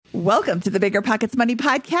Welcome to the Bigger Pockets Money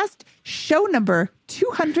Podcast, show number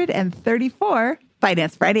 234,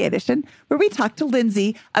 Finance Friday edition, where we talk to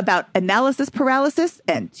Lindsay about analysis paralysis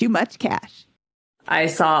and too much cash. I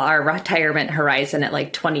saw our retirement horizon at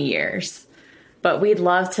like 20 years, but we'd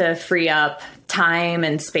love to free up time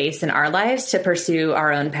and space in our lives to pursue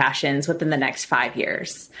our own passions within the next 5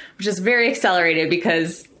 years, which is very accelerated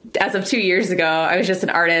because as of 2 years ago, I was just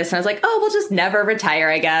an artist and I was like, oh, we'll just never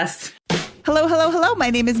retire, I guess. Hello, hello, hello. My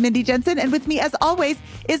name is Mindy Jensen, and with me, as always,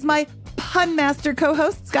 is my pun master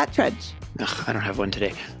co-host, Scott Trudge. Ugh, I don't have one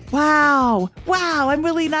today. Wow. I'm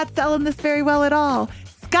really not selling this very well at all.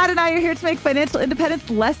 Scott and I are here to make financial independence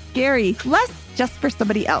less scary, less just for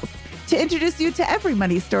somebody else, to introduce you to every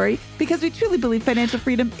money story, because we truly believe financial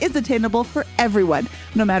freedom is attainable for everyone,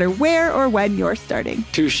 no matter where or when you're starting.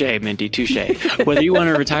 Touche, Mindy, touche. Whether you want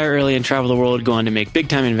to retire early and travel the world, go on to make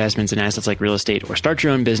big-time investments in assets like real estate, or start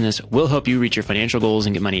your own business, we'll help you reach your financial goals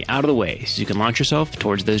and get money out of the way so you can launch yourself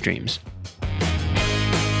towards those dreams.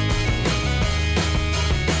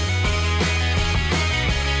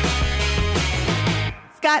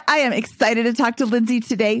 Scott, I am excited to talk to Lindsay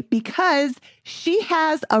today because she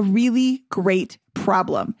has a really great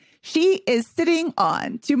problem. She is sitting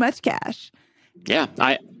on too much cash. Yeah,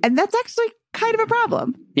 and that's actually kind of a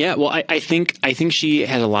problem. Yeah, well, I think she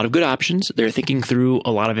has a lot of good options. They're thinking through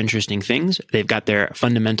a lot of interesting things. They've got their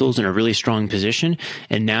fundamentals in a really strong position,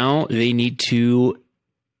 and now they need to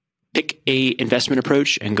pick a investment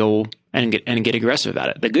approach and go and get aggressive about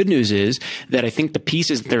it. The good news is that I think the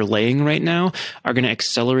pieces that they're laying right now are going to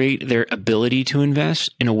accelerate their ability to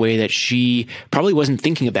invest in a way that she probably wasn't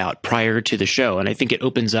thinking about prior to the show. And I think it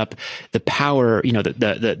opens up the power,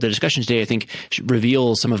 the discussion today, I think,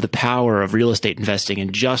 reveals some of the power of real estate investing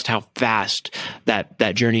and just how fast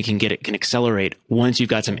that journey can accelerate once you've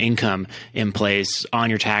got some income in place on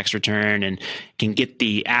your tax return and can get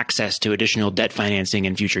the access to additional debt financing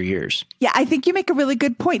in future years. Yeah, I think you make a really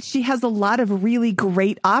good point. She has a lot of really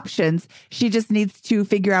great options. She just needs to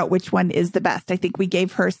figure out which one is the best. I think we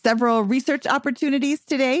gave her several research opportunities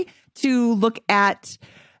today to look at,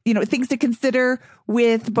 things to consider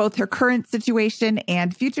with both her current situation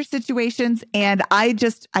and future situations. And I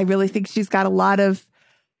really think she's got a lot of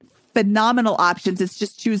phenomenal options. It's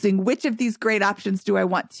just choosing which of these great options do I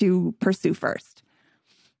want to pursue first.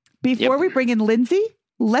 Before we bring in Lindsay,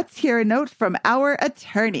 let's hear a note from our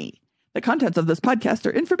attorney. The contents of this podcast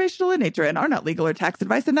are informational in nature and are not legal or tax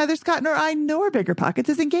advice, and neither Scott nor I nor Bigger Pockets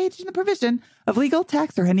is engaged in the provision of legal,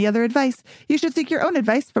 tax, or any other advice. You should seek your own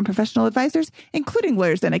advice from professional advisors, including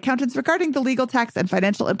lawyers and accountants, regarding the legal, tax, and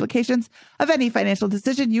financial implications of any financial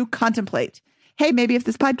decision you contemplate. Hey, maybe if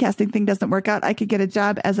this podcasting thing doesn't work out, I could get a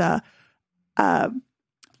job as a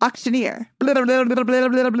auctioneer.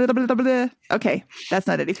 Okay, that's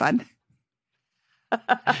not any fun.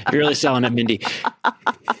 You're really selling it, Mindy.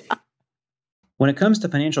 When it comes to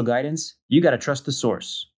financial guidance, you got to trust the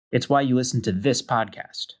source. It's why you listen to this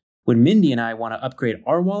podcast. When Mindy and I want to upgrade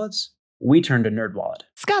our wallets, we turn to NerdWallet.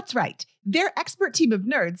 Scott's right. Their expert team of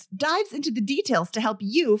nerds dives into the details to help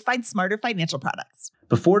you find smarter financial products.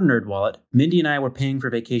 Before NerdWallet, Mindy and I were paying for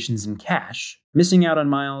vacations in cash, missing out on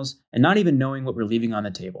miles, and not even knowing what we're leaving on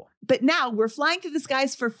the table. But now we're flying through the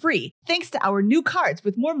skies for free, thanks to our new cards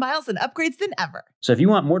with more miles and upgrades than ever. So if you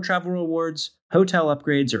want more travel rewards, hotel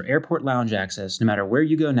upgrades, or airport lounge access, no matter where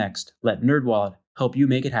you go next, let NerdWallet help you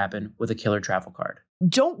make it happen with a killer travel card.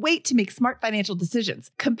 Don't wait to make smart financial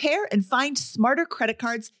decisions. Compare and find smarter credit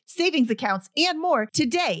cards, savings accounts, and more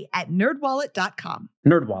today at nerdwallet.com.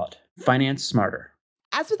 NerdWallet. Finance smarter.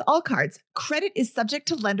 As with all cards, credit is subject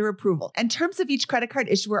to lender approval, and terms of each credit card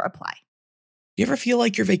issuer apply. You ever feel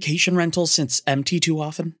like your vacation rental sits empty too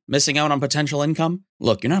often? Missing out on potential income?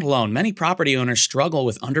 Look, you're not alone. Many property owners struggle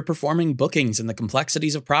with underperforming bookings and the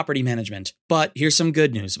complexities of property management. But here's some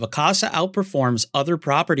good news. Vacasa outperforms other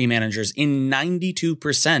property managers in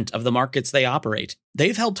 92% of the markets they operate.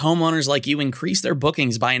 They've helped homeowners like you increase their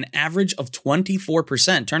bookings by an average of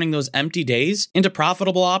 24%, turning those empty days into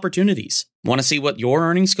profitable opportunities. Want to see what your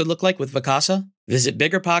earnings could look like with Vacasa? Visit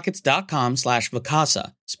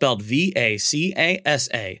biggerpockets.com/Vacasa, spelled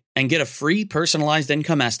VACASA, and get a free personalized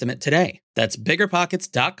income estimate today. That's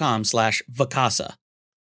biggerpockets.com/Vacasa.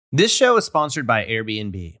 This show is sponsored by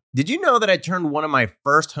Airbnb. Did you know that I turned one of my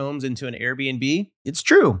first homes into an Airbnb? It's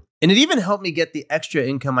true. And it even helped me get the extra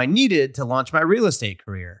income I needed to launch my real estate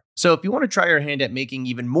career. So if you want to try your hand at making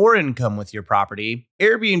even more income with your property,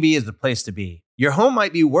 Airbnb is the place to be. Your home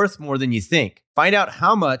might be worth more than you think. Find out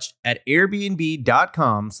how much at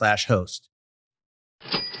airbnb.com/host.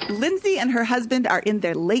 Lindsay and her husband are in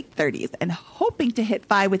their late 30s and hoping to hit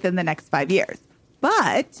 5 within the next 5 years.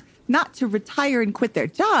 But not to retire and quit their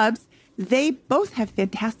jobs, they both have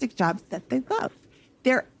fantastic jobs that they love.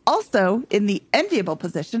 They're also in the enviable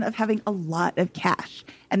position of having a lot of cash,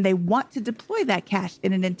 and they want to deploy that cash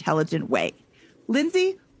in an intelligent way.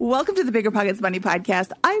 Lindsay, welcome to the Bigger Pockets Money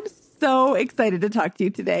Podcast. I'm so excited to talk to you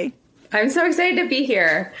today. I'm so excited to be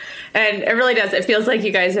here. And it really does. It feels like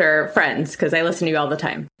you guys are friends because I listen to you all the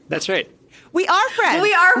time. That's right. We are friends.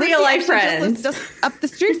 We are Lindsay real life friends. Just up the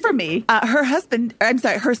street from me.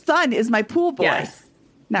 Her son is my pool boy. Yes.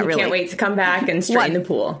 Not really. Can't wait to come back and straighten the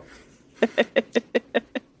pool.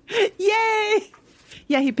 Yay!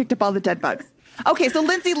 Yeah, he picked up all the dead bugs. Okay, so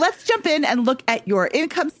Lindsay, let's jump in and look at your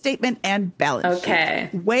income statement and balance sheet. Okay.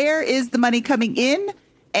 Where is the money coming in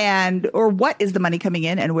or what is the money coming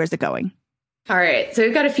in and where's it going? All right. So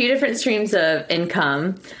we've got a few different streams of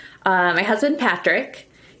income. My husband,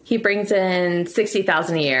 Patrick, he brings in $60,000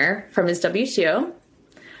 a year from his W-2.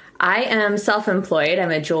 I am self-employed.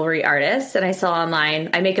 I'm a jewelry artist, and I sell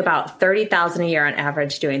online. I make about $30,000 a year on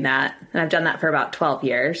average doing that, and I've done that for about 12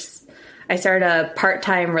 years. I started a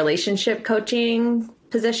part-time relationship coaching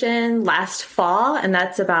position last fall, and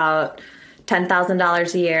that's about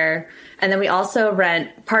 $10,000 a year. And then we also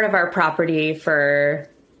rent part of our property for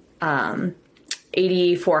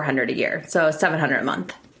 $8,400 a year, so $700 a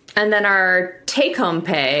month. And then our take-home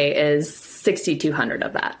pay is $6,200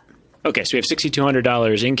 of that. Okay, so we have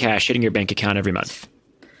 $6,200 in cash hitting your bank account every month.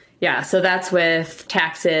 Yeah, so that's with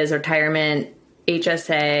taxes, retirement,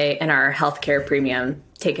 HSA, and our healthcare premium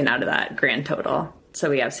taken out of that grand total. So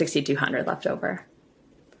we have $6,200 left over.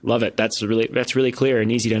 Love it. That's really clear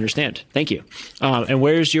and easy to understand. Thank you. And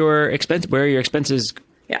where are your expenses?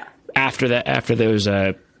 Yeah. After those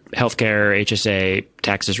healthcare, HSA,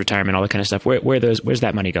 taxes, retirement, all that kind of stuff. Where's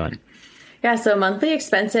that money going? Yeah, so monthly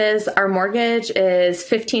expenses, our mortgage is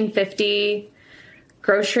 $1,550.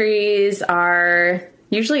 Groceries are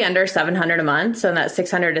usually under $700 a month, so in that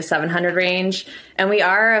 $600 to $700 range. And we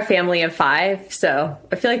are a family of 5, so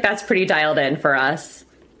I feel like that's pretty dialed in for us.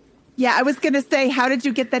 Yeah, I was going to say, how did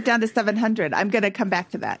you get that down to 700? I'm going to come back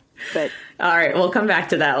to that. But all right, we'll come back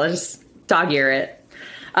to that. Let's dog ear it.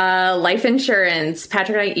 Life insurance.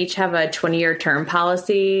 Patrick and I each have a 20-year term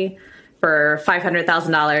policy for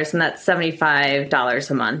 $500,000, and that's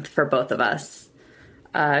 $75 a month for both of us.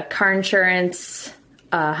 Car insurance,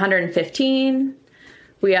 $115.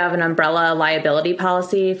 We have an umbrella liability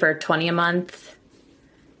policy for $20 a month.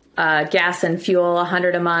 Gas and fuel,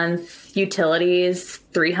 $100 a month. Utilities,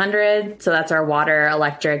 $300. So that's our water,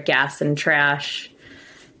 electric, gas, and trash.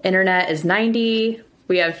 Internet is $90.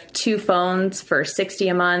 We have 2 phones for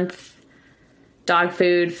 $60 a month. Dog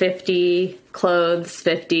food, $50. Clothes,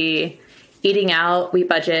 $50. Eating out, we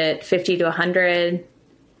budget $50 to $100.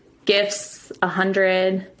 Gifts,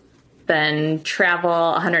 $100. Then travel,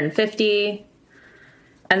 $150.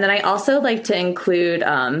 And then I also like to include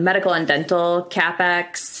medical and dental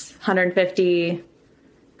CapEx, $150.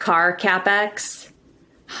 Car CapEx,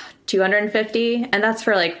 $250. And that's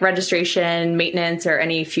for like registration, maintenance, or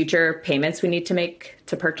any future payments we need to make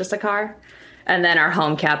to purchase a car. And then our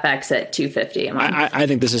home CapEx at $250 a month. I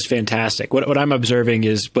think this is fantastic. What I'm observing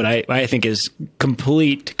is what I think is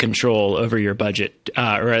complete control over your budget,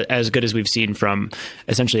 or as good as we've seen from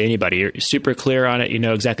essentially anybody. You're super clear on it. You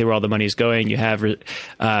know exactly where all the money is going. You have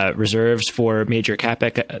reserves for major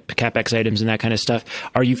CapEx items and that kind of stuff.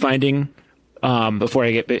 Are you finding, now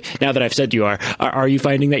that I've said you are you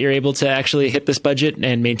finding that you're able to actually hit this budget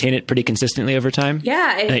and maintain it pretty consistently over time?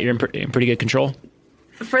 Yeah. And that you're in pretty good control?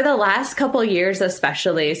 For the last couple of years,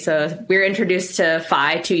 especially. So we were introduced to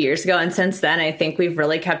FI 2 years ago. And since then, I think we've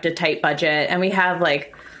really kept a tight budget, and we have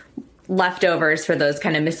like leftovers for those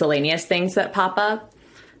kind of miscellaneous things that pop up.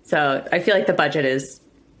 So I feel like the budget is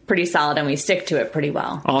pretty solid and we stick to it pretty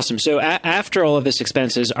well. Awesome. So after all of this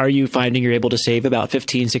expenses, are you finding you're able to save about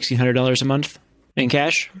 $1,500, $1,600 a month in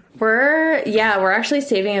cash? We're actually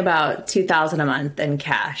saving about $2,000 a month in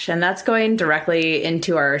cash, and that's going directly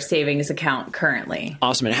into our savings account currently.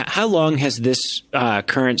 Awesome. And how long has this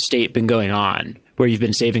current state been going on, where you've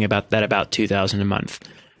been saving about $2,000 a month?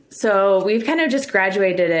 So we've kind of just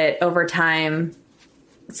graduated it over time.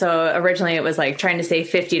 So originally it was like trying to save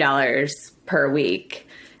 $50 per week,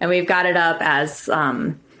 and we've got it up as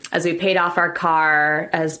we paid off our car,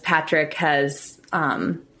 as Patrick has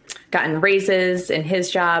gotten raises in his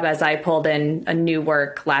job, as I pulled in a new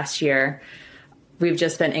work last year. We've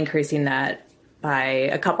just been increasing that by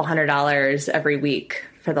a couple $100 every week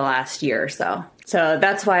for the last year or so. So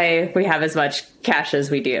that's why we have as much cash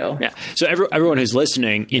as we do. Yeah. So everyone who's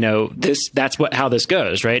listening, that's how this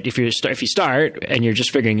goes, right? If you start and you're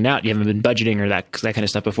just figuring it out, you haven't been budgeting or that kind of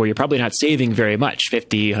stuff before, you're probably not saving very much.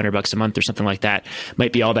 $50, $100 a month or something like that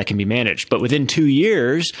might be all that can be managed. But within 2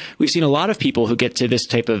 years, we've seen a lot of people who get to this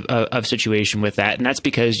type of situation with that. And that's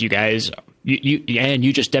because you guys,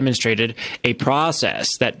 you just demonstrated a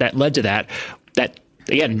process that led to that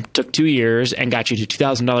again, took 2 years and got you to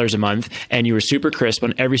 $2,000 a month. And you were super crisp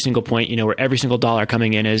on every single point, where every single dollar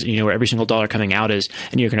coming in is, where every single dollar coming out is,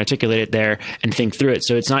 and you can articulate it there and think through it.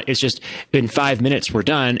 So it's just in 5 minutes, we're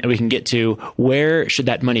done and we can get to where should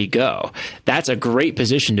that money go. That's a great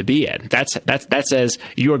position to be in. That says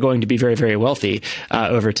you are going to be very, very wealthy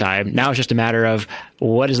over time. Now it's just a matter of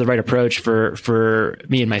what is the right approach for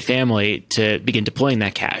me and my family to begin deploying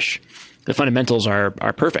that cash. The fundamentals are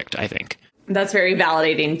perfect, I think. That's very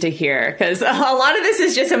validating to hear, because a lot of this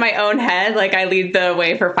is just in my own head. Like, I lead the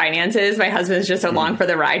way for finances. My husband's just along for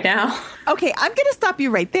the ride now. Okay, I'm going to stop you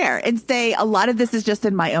right there and say a lot of this is just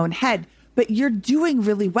in my own head, but you're doing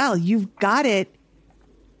really well. You've got it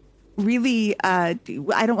really, I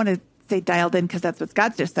don't want to say dialed in because that's what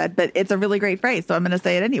Scott just said, but it's a really great phrase, so I'm going to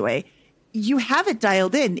say it anyway. You have it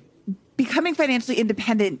dialed in. Becoming financially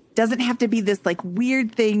independent doesn't have to be this like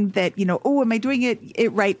weird thing that, am I doing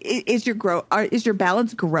it right? Is your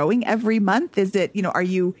balance growing every month? Is it, are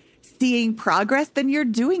you seeing progress? Then you're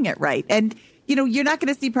doing it right. And, you're not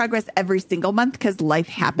going to see progress every single month because life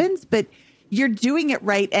happens, but you're doing it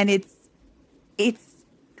right. And it's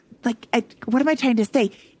like, what am I trying to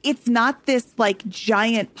say? It's not this like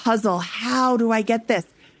giant puzzle. How do I get this?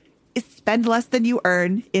 Spend less than you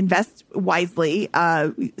earn, invest wisely,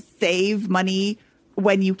 save money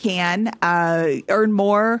when you can, earn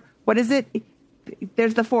more. What is it?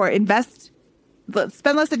 There's the 4.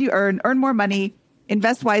 Spend less than you earn more money,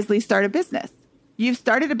 invest wisely, start a business. You've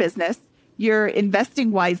started a business. You're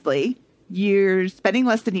investing wisely. You're spending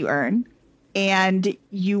less than you earn, and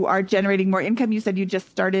you are generating more income. You said you just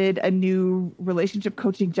started a new relationship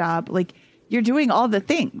coaching job. Like, you're doing all the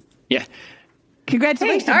things. Yeah.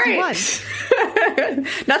 Congratulations, hey, all you right. won.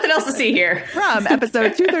 Nothing else to see here. From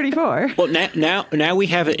episode 234. Well, now we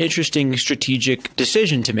have an interesting strategic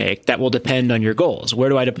decision to make that will depend on your goals. Where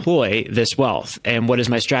do I deploy this wealth? And what is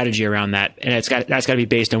my strategy around that? And that's got to be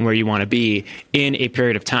based on where you want to be in a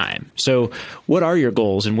period of time. So what are your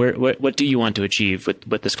goals and what do you want to achieve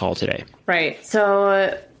with this call today? Right.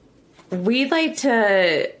 So we'd like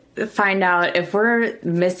to find out if we're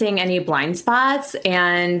missing any blind spots,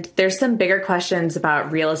 and there's some bigger questions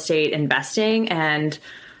about real estate investing and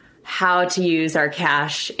how to use our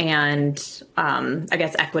cash and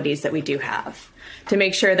equities that we do have to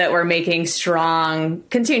make sure that we're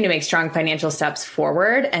continuing to make strong financial steps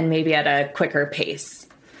forward, and maybe at a quicker pace.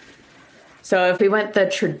 So if we went the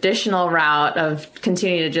traditional route of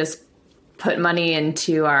continuing to just put money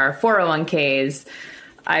into our 401ks,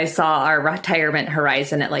 I saw our retirement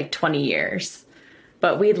horizon at like 20 years.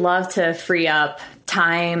 But we'd love to free up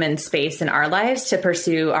time and space in our lives to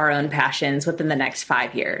pursue our own passions within the next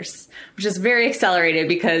 5 years, which is very accelerated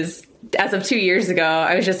because as of 2 years ago,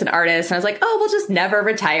 I was just an artist and I was like, we'll just never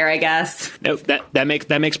retire, I guess. No, that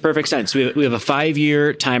makes perfect sense. We have a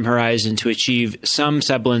 5-year time horizon to achieve some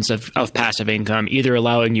semblance of passive income, either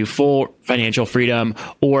allowing you full financial freedom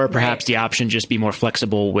or perhaps the option just be more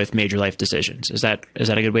flexible with major life decisions. Is that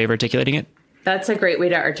a good way of articulating it? That's a great way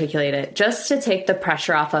to articulate it, just to take the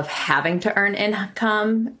pressure off of having to earn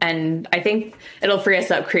income. And I think it'll free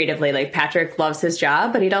us up creatively. Like, Patrick loves his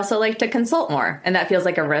job, but he'd also like to consult more. And that feels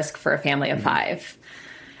like a risk for a family of 5.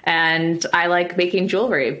 And I like making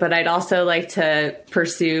jewelry, but I'd also like to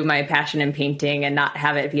pursue my passion in painting and not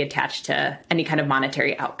have it be attached to any kind of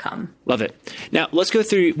monetary outcome. Love it. Now let's go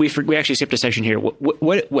through, we actually skipped a section here.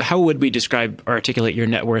 How would we describe or articulate your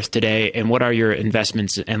net worth today, and what are your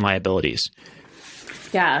investments and liabilities?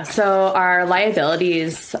 Yeah. So our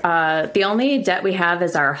liabilities, the only debt we have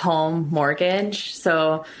is our home mortgage.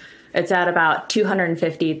 So it's at about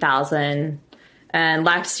 $250,000. And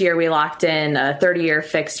last year we locked in a 30-year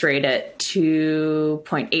fixed rate at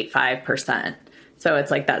 2.85%. So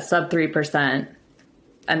it's like that sub 3%.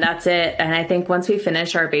 And that's it. And I think once we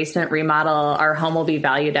finish our basement remodel, our home will be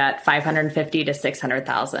valued at $550,000 to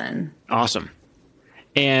 $600,000. Awesome.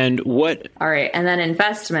 And what? All right. And then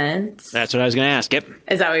investments. That's what I was going to ask. Yep.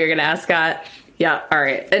 Is that what you're going to ask, Scott? Yeah. All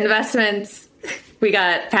right. Investments. We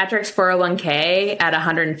got Patrick's 401k at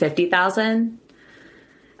 $150,000.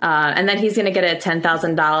 And then he's going to get a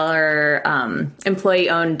 $10,000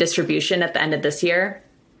 employee-owned distribution at the end of this year.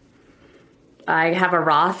 I have a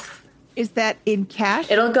Roth Is that in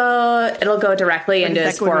cash? It'll go directly into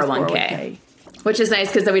his 401k, 401k, which is nice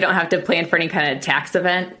because then we don't have to plan for any kind of tax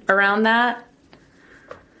event around that.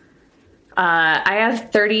 I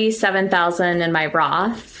have $37,000 in my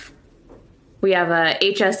Roth. We have a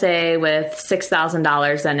HSA with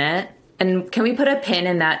 $6,000 in it. And can we put a pin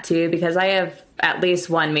in that too? Because I have at least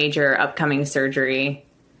one major upcoming surgery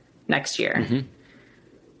next year. Mm-hmm.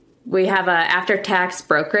 We have a after-tax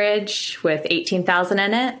brokerage with $18,000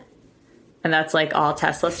 in it. And that's like all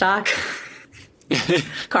Tesla stock.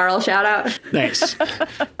 Carl, shout out. Nice.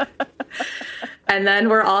 And then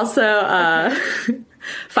we're also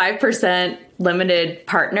 5% limited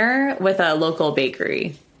partner with a local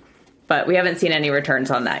bakery. But we haven't seen any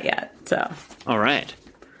returns on that yet. So, all right.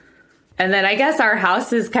 And then I guess our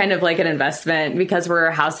house is kind of like an investment because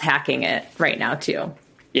we're house hacking it right now too.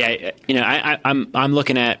 Yeah, I'm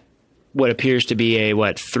looking at what appears to be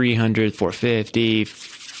a 300, 450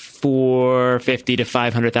 to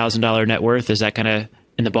 $500,000 net worth. Is that kind of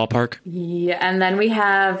in the ballpark? Yeah, and then we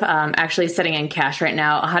have actually sitting in cash right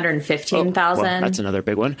now $115,000. Well, that's another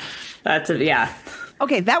big one. Yeah.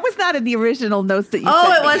 Okay, that was not in the original notes that you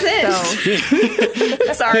sent it wasn't?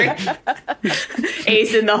 So. Sorry.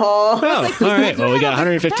 Ace in the hole. Oh, all right. Well, we got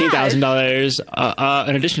 $115,000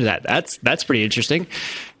 in addition to that. That's pretty interesting.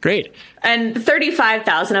 Great. And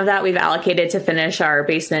 $35,000 of that we've allocated to finish our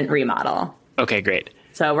basement remodel. Okay, great.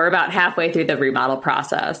 So we're about halfway through the remodel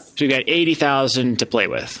process. So we got $80,000 to play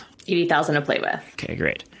with. $80,000 to play with. Okay,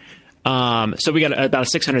 great. So we got about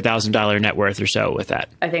a $600,000 net worth or so with that.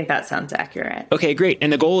 I think that sounds accurate. Okay, great.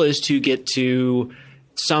 And the goal is to get to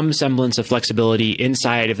some semblance of flexibility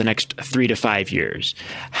inside of the next 3 to 5 years.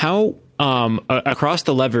 How, across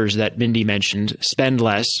the levers that Mindy mentioned, spend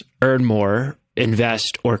less, earn more,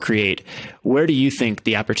 invest, or create, where do you think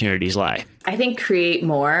the opportunities lie? I think create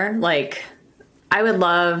more. Like, I would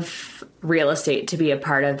love real estate to be a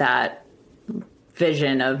part of that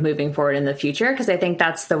vision of moving forward in the future, because I think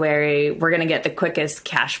that's the way we're going to get the quickest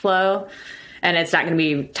cash flow, and it's not going to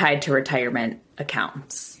be tied to retirement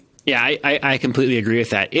accounts. Yeah, I completely agree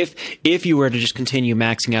with that. If you were to just continue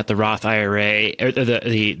maxing out the Roth IRA or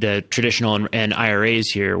the traditional and IRAs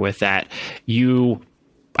here with that,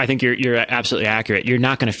 I think you're absolutely accurate. You're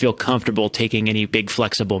not going to feel comfortable taking any big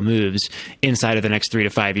flexible moves inside of the next 3 to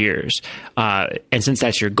 5 years. And since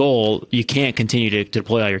that's your goal, you can't continue to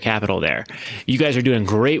deploy all your capital there. You guys are doing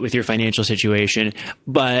great with your financial situation,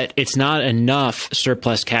 but it's not enough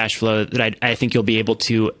surplus cash flow that I think you'll be able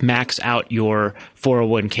to max out your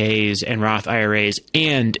 401ks and Roth IRAs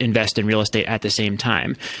and invest in real estate at the same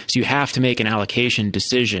time. So you have to make an allocation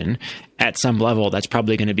decision at some level that's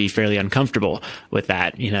probably going to be fairly uncomfortable with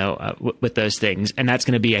that, with those things. And that's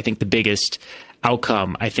going to be, I think, the biggest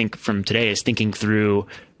outcome, I think, from today is thinking through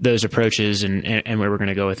those approaches and where we're going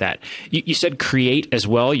to go with that. You said create as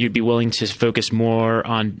well. You'd be willing to focus more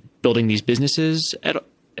on building these businesses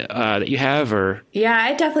that you have, or? Yeah,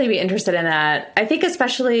 I'd definitely be interested in that. I think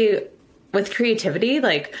especially with creativity,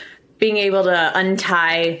 like being able to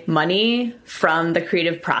untie money from the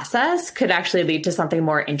creative process could actually lead to something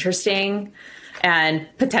more interesting and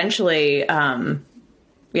potentially,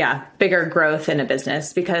 bigger growth in a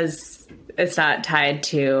business because it's not tied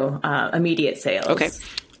to immediate sales. Okay.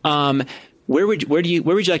 Where would you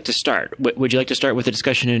like to start? Would you like to start with a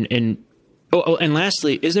discussion and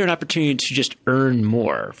lastly, is there an opportunity to just earn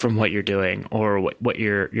more from what you're doing, or what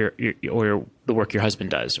your or the work your husband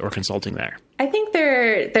does, or consulting there? I think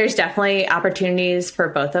there's definitely opportunities for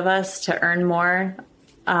both of us to earn more.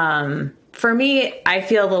 For me, I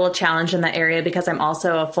feel a little challenged in that area because I'm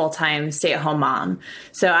also a full-time stay-at-home mom.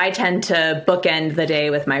 So I tend to bookend the day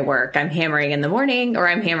with my work. I'm hammering in the morning, or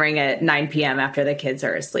I'm hammering at 9 p.m. after the kids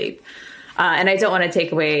are asleep. And I don't want to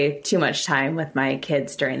take away too much time with my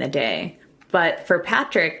kids during the day. But for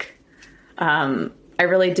Patrick, I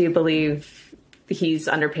really do believe he's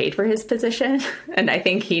underpaid for his position, and I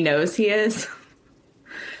think he knows he is.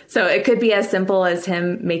 So it could be as simple as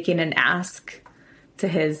him making an ask to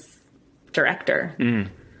his director. Mm.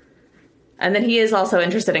 And then he is also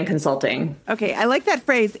interested in consulting. Okay, I like that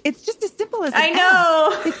phrase. It's just as simple as I know.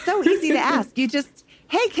 Ask. It's so easy to ask. You just,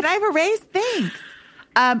 hey, can I have a raise? Thanks.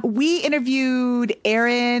 We interviewed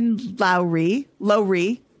Erin Lowry.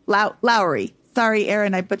 Sorry,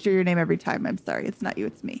 Erin, I butcher your name every time. I'm sorry. It's not you,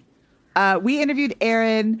 it's me. We interviewed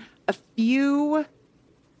Erin a few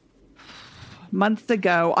months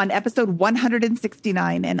ago on episode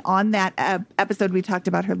 169. And on that episode, we talked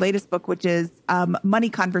about her latest book, which is Money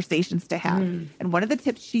Conversations to Have. Mm. And one of the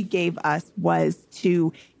tips she gave us was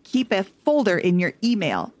to keep a folder in your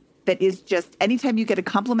email that is just anytime you get a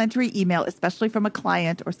complimentary email, especially from a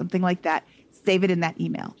client or something like that, save it in that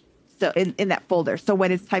email. So in that folder. So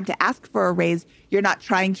when it's time to ask for a raise, you're not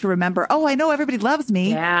trying to remember, oh, I know everybody loves me.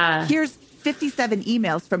 Yeah. Here's 57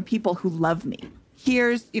 emails from people who love me.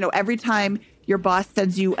 Here's, every time your boss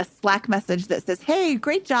sends you a Slack message that says, hey,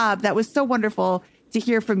 great job. That was so wonderful to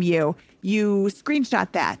hear from you. You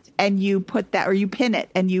screenshot that and you put that, or you pin it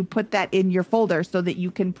and you put that in your folder so that you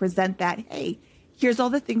can present that. Hey, here's all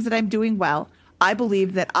the things that I'm doing well. I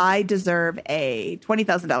believe that I deserve a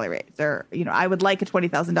 $20,000 raise, or, I would like a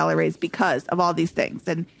 $20,000 raise because of all these things.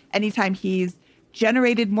 And anytime he's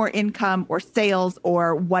generated more income or sales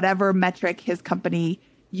or whatever metric his company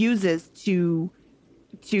uses to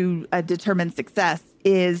determine success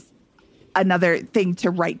is another thing to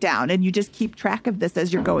write down. And you just keep track of this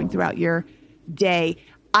as you're going throughout your day.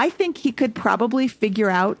 I think he could probably figure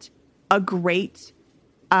out a great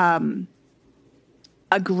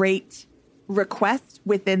request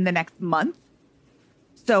within the next month.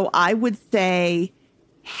 So I would say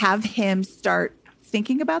have him start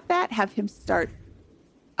thinking about that, have him start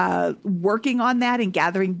working on that and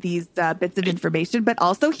gathering these bits of information. But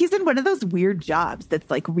also he's in one of those weird jobs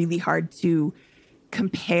that's like really hard to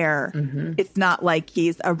compare. Mm-hmm. It's not like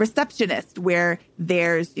he's a receptionist where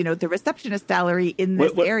there's, the receptionist salary in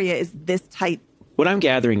this area is this tight. What I'm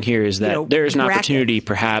gathering here is that there's an opportunity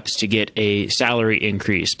perhaps to get a salary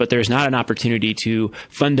increase, but there's not an opportunity to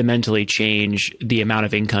fundamentally change the amount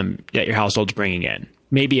of income that your household's bringing in.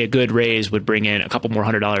 Maybe a good raise would bring in a couple more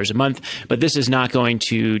 $100 a month, but this is not going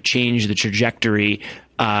to change the trajectory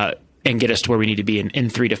and get us to where we need to be in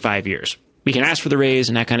 3 to 5 years. We can ask for the raise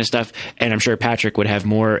and that kind of stuff, and I'm sure Patrick would have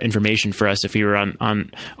more information for us if he were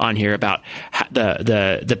on here about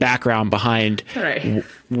the background behind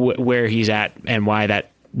where he's at and why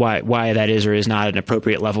that is or is not an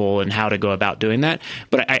appropriate level and how to go about doing that.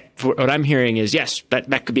 But what I'm hearing is, yes,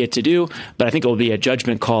 that could be a to-do, but I think it will be a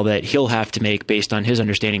judgment call that he'll have to make based on his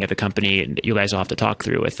understanding of the company, and you guys will have to talk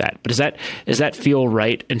through with that. But does that feel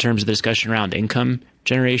right in terms of the discussion around income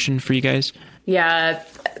generation for you guys? Yeah,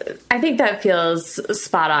 I think that feels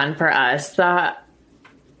spot on for us.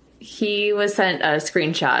 He was sent a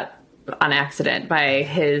screenshot on accident by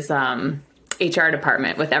his HR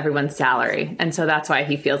department with everyone's salary. And so that's why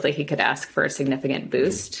he feels like he could ask for a significant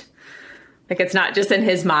boost. Like, it's not just in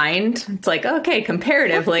his mind. It's like, okay,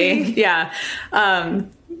 comparatively. Yeah.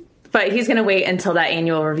 But he's going to wait until that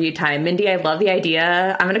annual review time. Mindy, I love the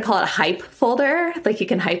idea. I'm going to call it hype folder. Like, he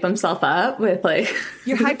can hype himself up with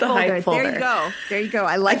your hype folder. Hype folder. There you go. There you go.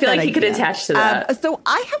 I feel like he could attach to that. So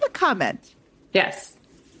I have a comment. Yes.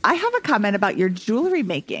 I have a comment about your jewelry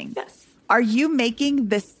making. Yes. Are you making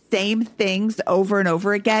the same things over and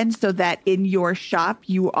over again so that in your shop,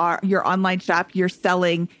 your online shop, you're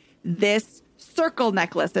selling this circle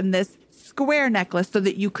necklace and this square necklace so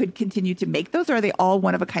that you could continue to make those, or are they all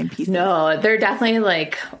one-of-a-kind pieces? No, they're definitely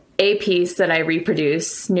like a piece that I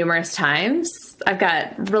reproduce numerous times. I've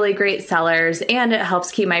got really great sellers, and it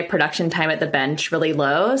helps keep my production time at the bench really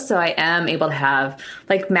low. So I am able to have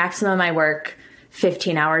maximum I work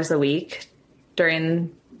 15 hours a week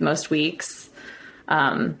during most weeks.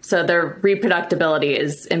 So their reproducibility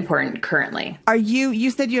is important currently. You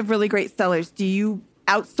said you have really great sellers. Do you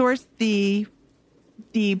outsource the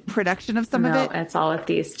production of some of it? No, it's all with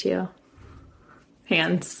these two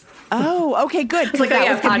hands. Oh, okay, good. Because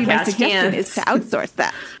that was going to be my suggestion, is to outsource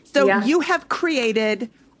that. So you have created,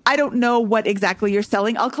 I don't know what exactly you're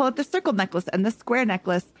selling. I'll call it the circle necklace and the square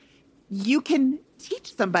necklace. You can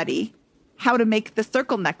teach somebody how to make the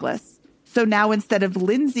circle necklace. So now instead of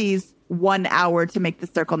Lindsay's 1 hour to make the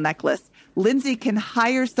circle necklace, Lindsay can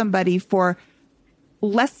hire somebody for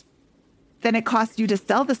less than it costs you to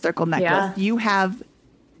sell the circle necklace. Yeah. You have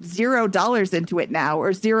 $0 into it now,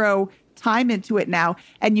 or zero time into it now,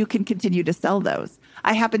 and you can continue to sell those.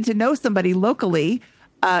 I happen to know somebody locally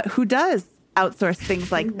who does outsource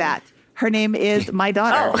things like that. Her name is my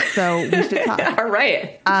daughter, so we should talk. All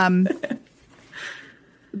right.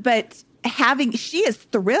 But she is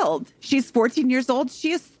thrilled. She's 14 years old.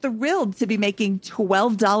 She is thrilled to be making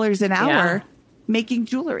 $12 an hour making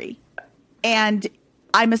jewelry. And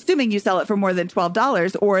I'm assuming you sell it for more than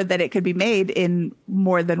 $12, or that it could be made in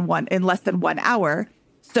less than 1 hour,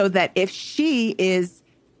 so that if she is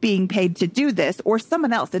being paid to do this, or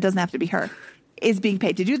someone else, it doesn't have to be her, is being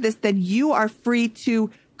paid to do this, then you are free to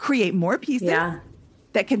create more pieces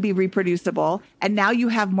that can be reproducible. And now you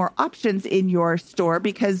have more options in your store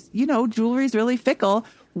because, jewelry is really fickle.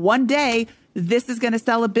 One day, this is going to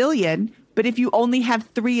sell 1 billion, but if you only have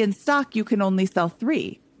 3 in stock, you can only sell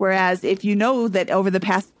 3. Whereas if you know that over the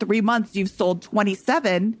past 3 months, you've sold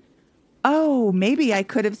 27, maybe I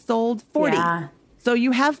could have sold 40. Yeah. So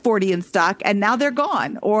you have 40 in stock and now they're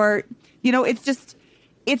gone. Or, it's just,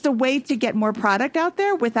 it's a way to get more product out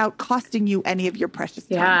there without costing you any of your precious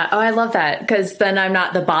time. Yeah. Oh, I love that. Because then I'm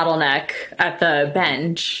not the bottleneck at the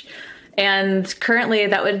bench. And currently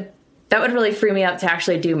that would really free me up to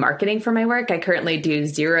actually do marketing for my work. I currently do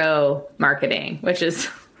zero marketing, which is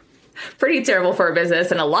pretty terrible for a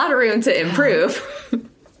business and a lot of room to improve.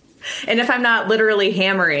 And if I'm not literally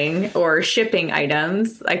hammering or shipping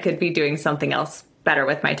items, I could be doing something else better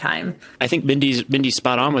with my time. I think Mindy's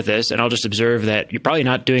spot on with this, and I'll just observe that you're probably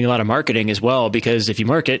not doing a lot of marketing as well, because if you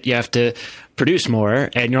market, you have to produce more,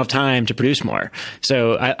 and you don't have time to produce more.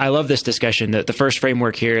 So I love this discussion. That the first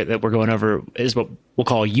framework here that we're going over is what we'll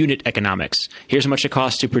call unit economics. Here's how much it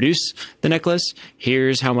costs to produce the necklace.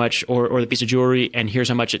 Here's how much, or the piece of jewelry, and here's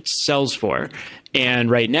how much it sells for.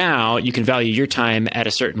 And right now, you can value your time at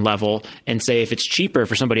a certain level and say if it's cheaper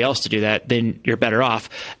for somebody else to do that, then you're better off,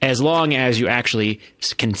 as long as you actually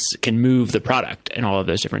can move the product and all of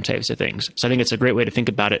those different types of things. So I think it's a great way to think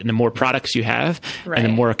about it. And the more products you have, right, and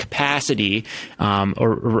the more capacity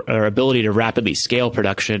or ability to rapidly scale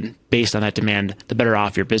production based on that demand, the better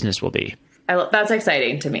off your business will be. That's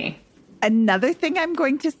exciting to me. Another thing I'm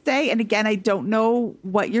going to say, and again, I don't know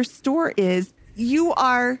what your store is, you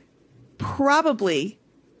are probably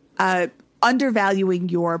undervaluing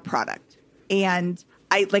your product. And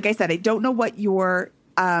like I said, I don't know what your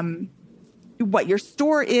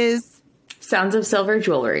store is. Sounds of Silver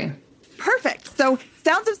Jewelry. Perfect. So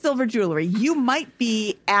Sounds of Silver Jewelry, you might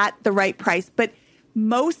be at the right price, but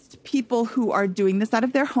most people who are doing this out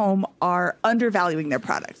of their home are undervaluing their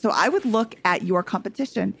product. So I would look at your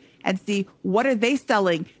competition and see, what are they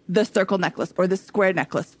selling the circle necklace or the square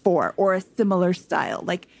necklace for, or a similar style.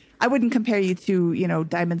 Like, I wouldn't compare you to,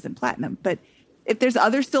 diamonds and platinum, but if there's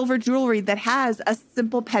other silver jewelry that has a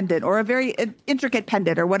simple pendant or a very intricate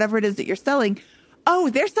pendant or whatever it is that you're selling,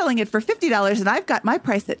 oh, they're selling it for $50 and I've got my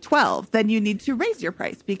price at $12, then you need to raise your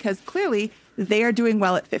price because clearly they are doing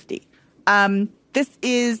well at $50.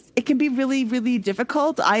 It can be really, really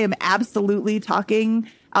difficult. I am absolutely talking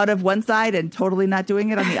out of one side and totally not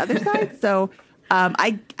doing it on the other side. So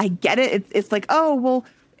I get it. It's like, oh, well,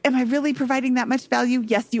 am I really providing that much value?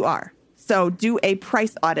 Yes, you are. So do a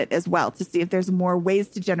price audit as well to see if there's more ways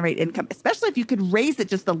to generate income, especially if you could raise it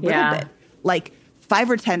just a little bit, like $5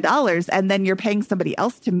 or $10, and then you're paying somebody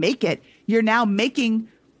else to make it. You're now making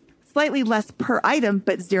slightly less per item,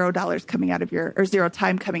 but $0 coming out of zero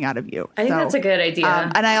time coming out of you. I think that's a good idea.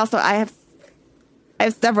 And I have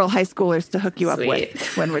several high schoolers to hook you up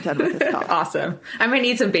with when we're done with this call. Awesome. I might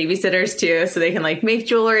need some babysitters too, so they can make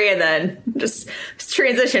jewelry and then just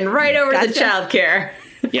transition right over to the childcare.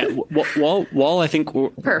 Yeah. While I think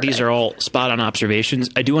these are all spot on observations,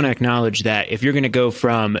 I do want to acknowledge that if you're going to go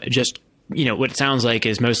from just, what it sounds like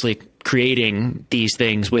is mostly creating these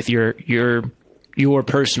things with your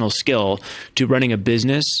personal skill to running a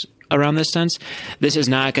business around this sense, this is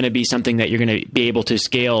not going to be something that you're going to be able to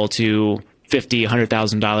scale to $50,000,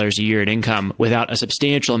 $100,000 a year in income without a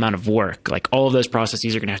substantial amount of work. Like, all of those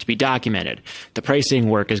processes are going to have to be documented. The pricing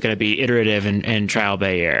work is going to be iterative and trial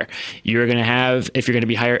by error. You're going to have, if you're going to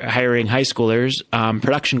be hiring high schoolers,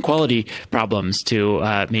 production quality problems to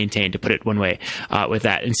maintain, to put it one way, with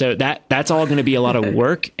that. And so that's all going to be a lot of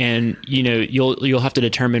work. And you'll have to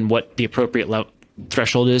determine what the appropriate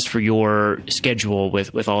threshold is for your schedule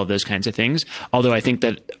with all of those kinds of things. Although I think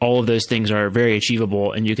that all of those things are very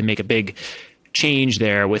achievable, and you can make a big change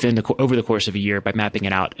there over the course of a year by mapping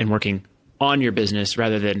it out and working on your business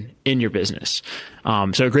rather than in your business.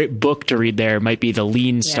 So a great book to read there might be The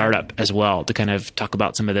Lean Startup as well, to kind of talk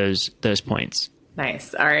about some of those points.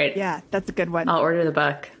 Nice. All right. Yeah, that's a good one. I'll order the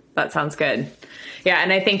book. That sounds good. Yeah.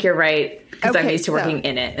 And I think you're right, because I'm used to working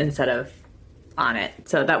in it instead of on it.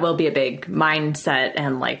 So that will be a big mindset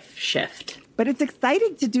and life shift. But it's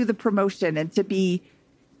exciting to do the promotion and to be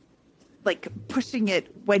pushing it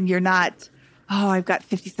when you're not, I've got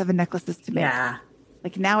 57 necklaces to make. Yeah.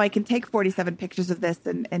 Now I can take 47 pictures of this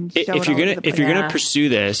and show if you're gonna pursue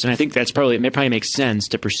this, and I think it probably makes sense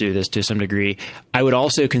to pursue this to some degree, I would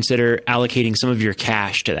also consider allocating some of your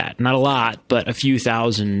cash to that. Not a lot, but a few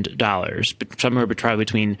 $1,000s, but somewhere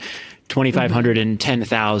between $2,500 and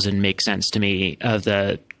 $10,000 makes sense to me of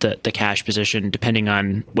the cash position, depending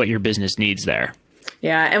on what your business needs there.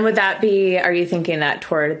 Yeah. And would that be, are you thinking that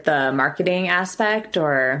toward the marketing aspect,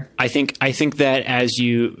 or? I think that as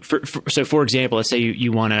for example, let's say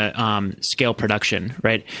you want to scale production,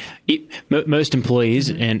 right? Most employees,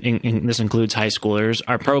 and this includes high schoolers,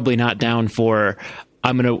 are probably not down for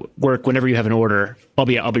I'm going to work whenever you have an order. I'll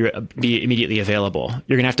be immediately available.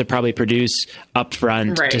 You're going to have to probably produce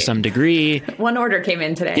upfront to some degree. One order came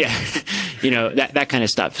in today. Yeah. That kind of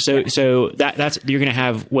stuff. So that's, you're going to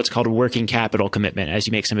have what's called a working capital commitment as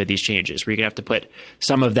you make some of these changes, where you're going to have to put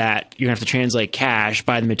some of that, you're going to have to translate cash,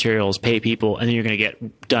 buy the materials, pay people, and then you're going to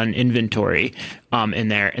get done inventory in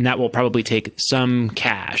there. And that will probably take some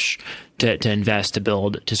cash to invest, to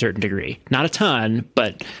build to a certain degree. Not a ton,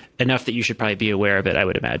 but enough that you should probably be aware of it, I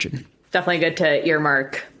would imagine. Definitely good to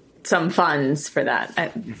earmark some funds for that.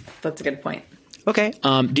 That's a good point. Okay.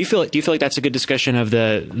 Do you feel like that's a good discussion of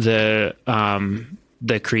the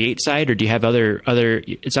create side, or do you have other?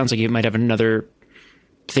 It sounds like you might have another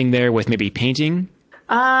thing there with maybe painting.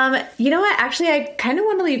 You know what? Actually, I kind of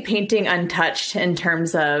want to leave painting untouched in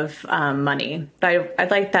terms of money.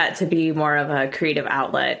 I'd like that to be more of a creative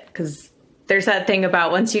outlet, because there's that thing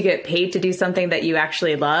about once you get paid to do something that you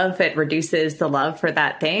actually love, it reduces the love for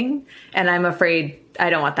that thing. And I'm afraid I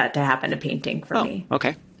don't want that to happen to painting for me.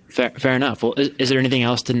 Okay. Fair enough. Well, is there anything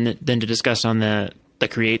else then to discuss on the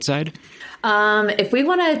create side? If we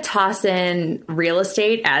want to toss in real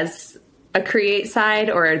estate as a create side,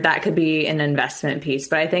 or that could be an investment piece,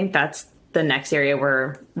 but I think that's the next area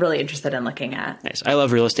we're really interested in looking at. Nice. I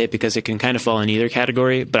love real estate because it can kind of fall in either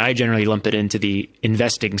category, but I generally lump it into the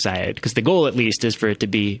investing side, because the goal at least is for it to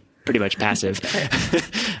be pretty much passive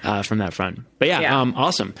from that front. But yeah.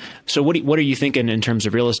 Awesome. So what are you thinking in terms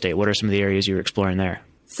of real estate? What are some of the areas you're exploring there?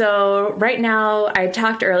 So right now, I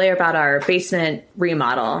talked earlier about our basement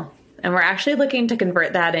remodel, and we're actually looking to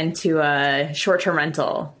convert that into a short-term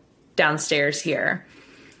rental downstairs here.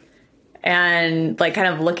 And like kind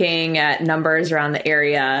of looking at numbers around the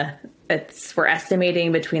area, we're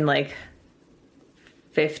estimating between like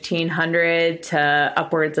 $1,500 to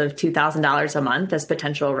upwards of $2,000 a month as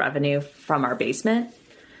potential revenue from our basement.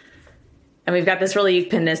 And we've got this really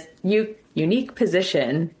unique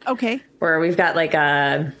position. Okay. Where we've got like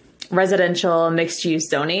a residential mixed use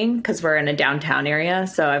zoning, because we're in a downtown area.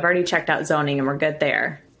 So I've already checked out zoning and we're good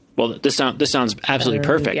there. Well, this sounds absolutely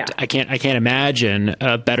perfect. Yeah. I can't imagine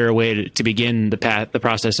a better way to begin the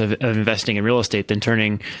process of investing in real estate than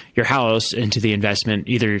turning your house into the investment.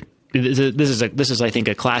 Either this is I think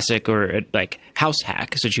a classic or like house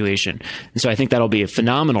hack situation, and so I think that'll be a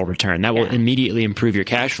phenomenal return. That will immediately improve your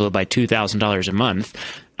cash flow by $2,000 a month,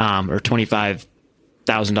 or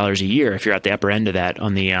 $25,000 a year if you're at the upper end of that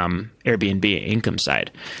on the Airbnb income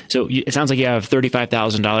side. So it sounds like you have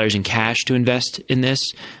 $35,000 in cash to invest in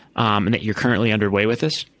this. And that you're currently underway with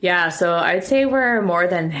this? Yeah, so I'd say we're more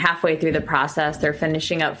than halfway through the process. They're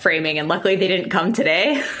finishing up framing, and luckily they didn't come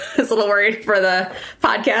today. I was a little worried for the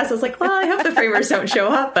podcast. I was like, well, I hope the framers don't show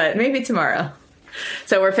up, but maybe tomorrow.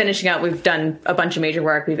 So we're finishing up. We've done a bunch of major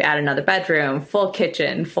work. We've added another bedroom, full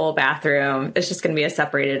kitchen, full bathroom. It's just going to be a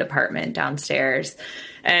separated apartment downstairs.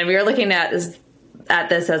 And we were looking at this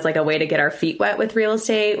as like a way to get our feet wet with real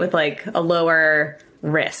estate, with like a lower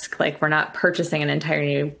risk. Like, we're not purchasing an entire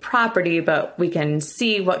new property, but we can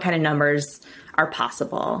see what kind of numbers are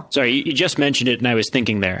possible. Sorry, you just mentioned it and I was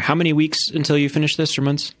thinking there. How many weeks until you finish this, or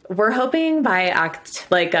months? We're hoping by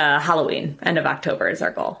Halloween, end of October is our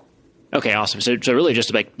goal. Okay, awesome. So really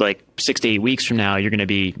just like 6 to 8 weeks from now, you're going to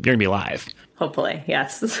be live. Hopefully,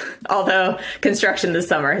 yes. Although construction this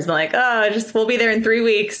summer has been like, we'll be there in 3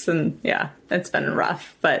 weeks. And yeah, it's been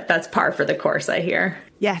rough, but that's par for the course, I hear.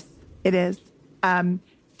 Yes, it is.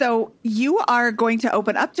 So you are going to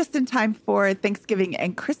open up just in time for Thanksgiving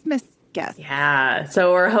and Christmas guests. Yeah.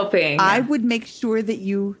 So we're hoping. I would make sure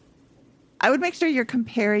you're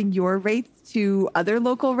comparing your rates to other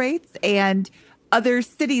local rates and other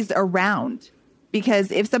cities around.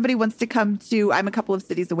 Because if somebody wants to come I'm a couple of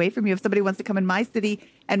cities away from you. If somebody wants to come in my city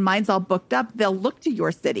and mine's all booked up, they'll look to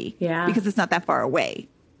your city. Yeah. Because it's not that far away.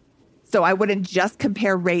 So I wouldn't just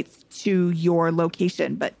compare rates to your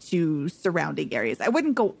location, but to surrounding areas. I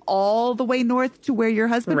wouldn't go all the way north to where your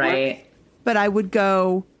husband works, but I would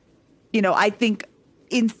go, I think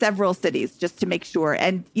in several cities just to make sure,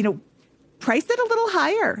 and, price it a little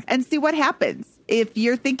higher and see what happens. If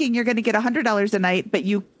you're thinking you're going to get $100 a night, but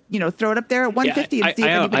you throw it up there at $150 and see if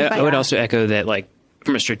anybody buys it. I would also echo that, like,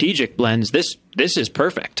 from a strategic lens, this is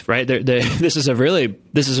perfect, right? This is a very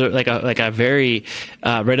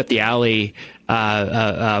right up the alley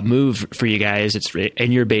move for you guys. It's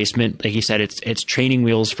in your basement. Like you said, it's training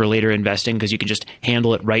wheels for later investing because you can just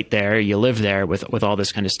handle it right there. You live there with all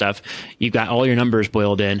this kind of stuff. You've got all your numbers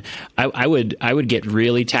boiled in. I would get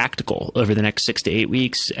really tactical over the next 6 to 8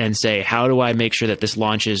 weeks and say, how do I make sure that this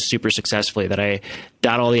launches super successfully, that I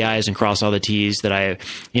dot all the I's and cross all the T's, that I,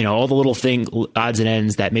 all the little odds and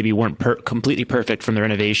ends that maybe weren't completely perfect from the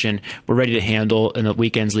renovation, we're ready to handle in the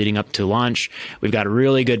weekends leading up to launch. We've got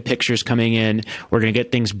really good pictures coming in. We're going to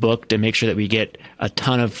get things booked and make sure that we get a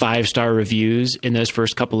ton of 5-star reviews in those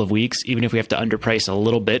first couple of weeks, even if we have to underprice a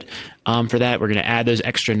little bit for that. We're going to add those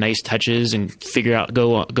extra nice touches and figure out,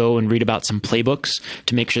 go and read about some playbooks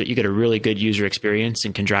to make sure that you get a really good user experience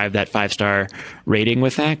and can drive that 5-star rating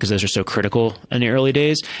with that, because those are so critical in the early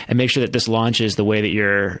days, and make sure that this launches the way that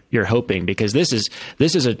you're hoping, because this is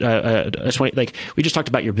a 20, like we just talked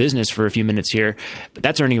about your business for a few minutes here, but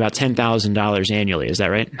that's earning about $10,000 annually. Is that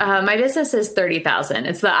right? My business is $30,000.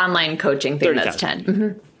 It's the online coaching thing 30, that's 10.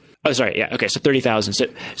 Mm-hmm. Oh, sorry. Yeah. Okay. So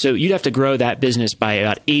 30,000. So you'd have to grow that business by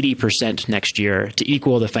about 80% next year to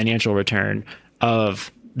equal the financial return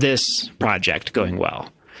of this project going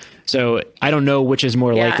well. So I don't know which is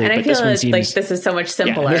more likely, and but this one seems like this is so much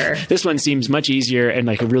simpler. Yeah, this one seems much easier and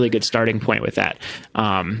like a really good starting point with that,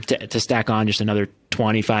 to stack on just another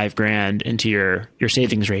 $25,000 into your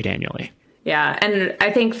savings rate annually. Yeah. And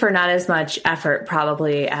I think for not as much effort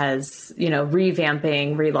probably as,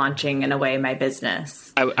 revamping, relaunching in a way my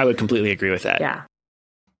business. I would completely agree with that. Yeah.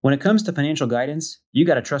 When it comes to financial guidance, you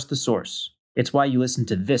got to trust the source. It's why you listen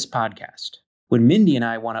to this podcast. When Mindy and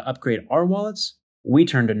I want to upgrade our wallets, we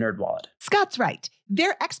turn to NerdWallet. Scott's right.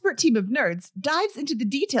 Their expert team of nerds dives into the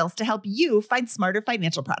details to help you find smarter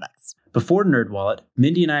financial products. Before NerdWallet,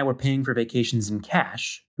 Mindy and I were paying for vacations in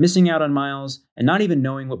cash, missing out on miles, and not even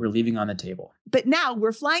knowing what we're leaving on the table. But now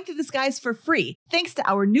we're flying through the skies for free, thanks to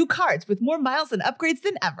our new cards with more miles and upgrades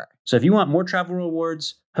than ever. So if you want more travel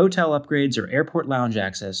rewards, hotel upgrades, or airport lounge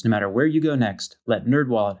access, no matter where you go next, let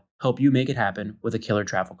NerdWallet help you make it happen with a killer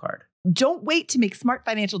travel card. Don't wait to make smart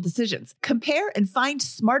financial decisions. Compare and find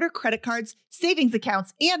smarter credit cards, savings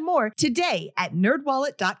accounts, and more today at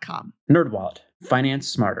nerdwallet.com. NerdWallet. Finance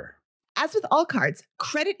smarter. As with all cards,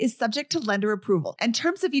 credit is subject to lender approval, and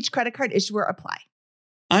terms of each credit card issuer apply.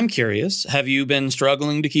 I'm curious, have you been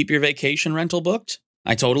struggling to keep your vacation rental booked?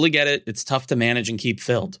 I totally get it. It's tough to manage and keep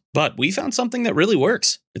filled. But we found something that really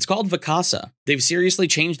works. It's called Vacasa. They've seriously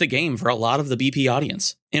changed the game for a lot of the BP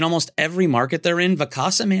audience. In almost every market they're in,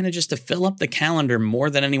 Vacasa manages to fill up the calendar more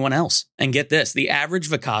than anyone else. And get this, the average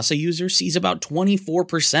Vacasa user sees about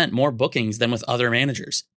 24% more bookings than with other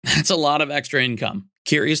managers. That's a lot of extra income.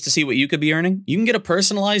 Curious to see what you could be earning? You can get a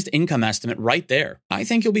personalized income estimate right there. I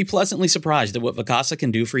think you'll be pleasantly surprised at what Vacasa can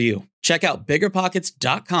do for you. Check out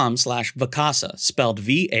biggerpockets.com/Vacasa, spelled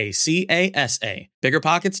Vacasa.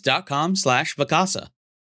 biggerpockets.com/Vacasa.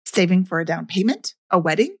 Saving for a down payment, a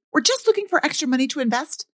wedding, or just looking for extra money to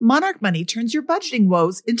invest? Monarch Money turns your budgeting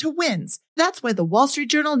woes into wins. That's why the Wall Street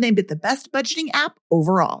Journal named it the best budgeting app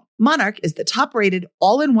overall. Monarch is the top-rated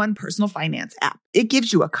all-in-one personal finance app. It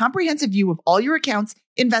gives you a comprehensive view of all your accounts,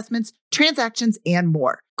 investments, transactions, and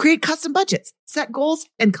more. Create custom budgets, set goals,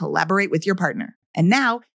 and collaborate with your partner. And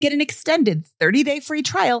now, get an extended 30-day free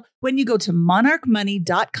trial when you go to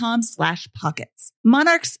monarchmoney.com/pockets.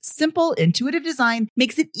 Monarch's simple, intuitive design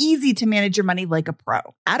makes it easy to manage your money like a pro.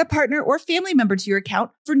 Add a partner or family member to your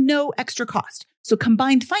account for no extra cost, so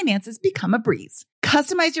combined finances become a breeze.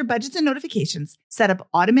 Customize your budgets and notifications, set up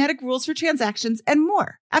automatic rules for transactions, and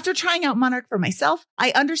more. After trying out Monarch for myself,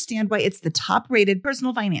 I understand why it's the top-rated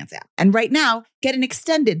personal finance app. And right now, get an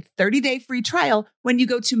extended 30-day free trial when you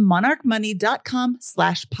go to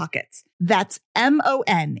monarchmoney.com/pockets. That's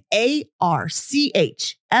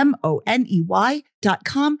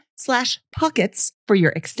monarchmoney.com/pockets for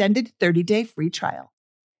your extended 30-day free trial.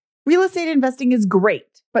 Real estate investing is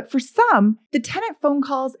great, but for some, the tenant phone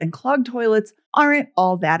calls and clogged toilets aren't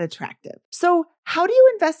all that attractive. So how do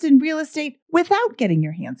you invest in real estate without getting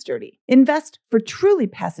your hands dirty? Invest for truly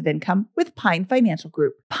passive income with Pine Financial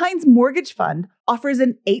Group. Pine's mortgage fund offers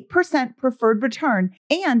an 8% preferred return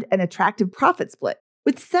and an attractive profit split,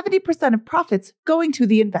 with 70% of profits going to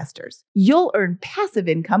the investors. You'll earn passive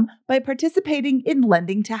income by participating in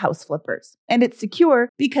lending to house flippers. And it's secure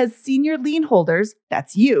because senior lien holders,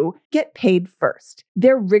 that's you, get paid first.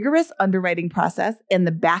 Their rigorous underwriting process and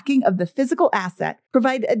the backing of the physical asset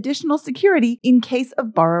provide additional security in case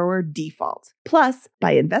of borrower default. Plus,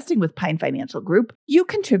 by investing with Pine Financial Group, you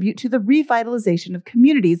contribute to the revitalization of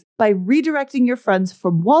communities by redirecting your funds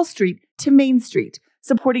from Wall Street to Main Street,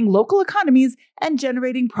 supporting local economies and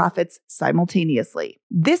generating profits simultaneously.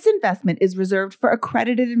 This investment is reserved for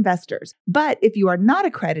accredited investors, but if you are not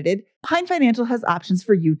accredited, Pine Financial has options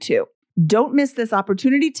for you too. Don't miss this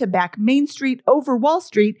opportunity to back Main Street over Wall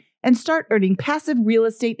Street and start earning passive real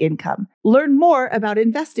estate income. Learn more about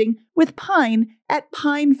investing with Pine at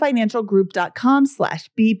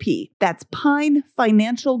pinefinancialgroup.com/BP. That's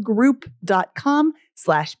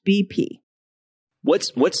pinefinancialgroup.com/BP.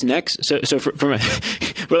 What's next? So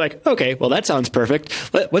we're like, okay, well that sounds perfect.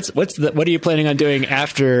 What are you planning on doing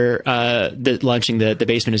after launching the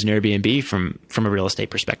basement as an Airbnb from a real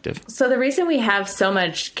estate perspective? So the reason we have so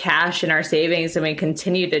much cash in our savings and we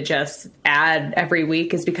continue to just add every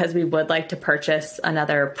week is because we would like to purchase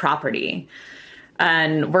another property.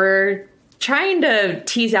 And we're trying to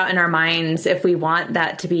tease out in our minds if we want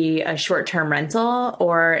that to be a short-term rental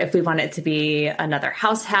or if we want it to be another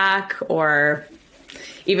house hack or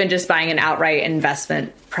even just buying an outright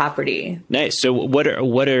investment property. Nice. So what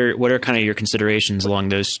are kind of your considerations along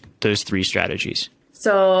those three strategies?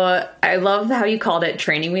 So I love how you called it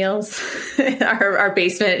training wheels, our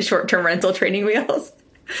basement short-term rental training wheels.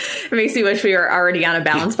 It makes me wish we were already on a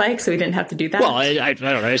balance bike so we didn't have to do that. Well, I don't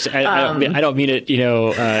know. I don't mean it,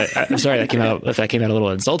 I'm sorry if that came out a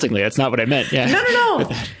little insultingly. That's not what I meant. Yeah. No.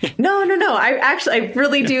 I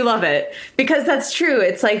really do love it because that's true.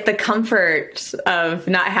 It's like the comfort of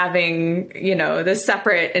not having, the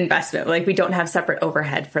separate investment. Like we don't have separate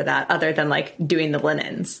overhead for that other than like doing the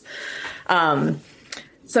linens.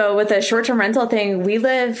 So with the short-term rental thing, we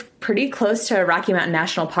live pretty close to Rocky Mountain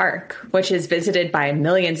National Park, which is visited by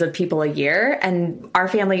millions of people a year. And our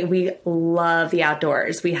family, we love the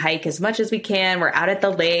outdoors. We hike as much as we can. We're out at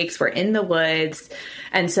the lakes. We're in the woods.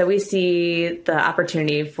 And so we see the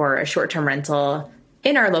opportunity for a short-term rental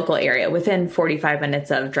in our local area within 45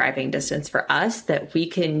 minutes of driving distance for us that we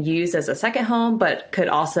can use as a second home, but could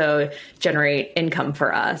also generate income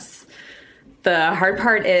for us. The hard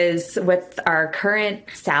part is with our current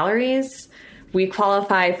salaries, we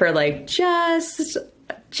qualify for like just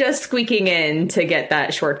squeaking in to get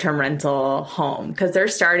that short-term rental home because they're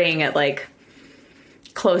starting at like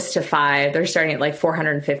close to 5. They're starting at like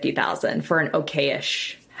 $450,000 for an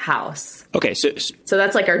okay-ish house. Okay, so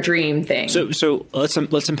that's like our dream thing. So let's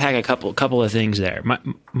unpack a couple of things there.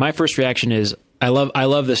 My first reaction is I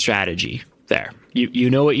love the strategy there. You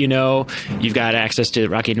know what you know. You've got access to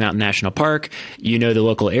Rocky Mountain National Park. You know the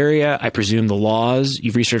local area. I presume the laws.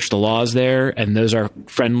 You've researched the laws there, and those are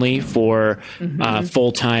friendly for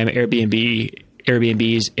full-time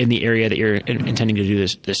Airbnbs in the area that you're intending to do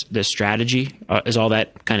this strategy. Is all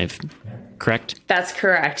that kind of correct? That's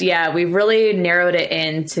correct. Yeah, we've really narrowed it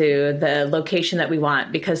into the location that we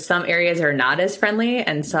want because some areas are not as friendly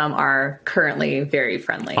and some are currently very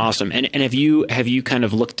friendly. Awesome. And have you kind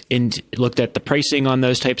of looked at the pricing on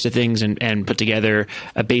those types of things and put together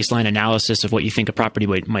a baseline analysis of what you think a property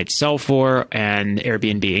might sell for and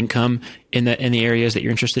Airbnb income in the areas that you're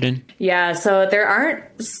interested in? Yeah. So there are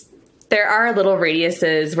little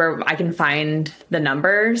radiuses where I can find the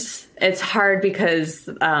numbers. It's hard because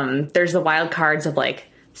there's the wild cards of like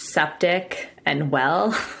septic and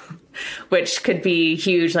well, which could be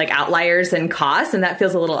huge like outliers in costs. And that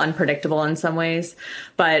feels a little unpredictable in some ways.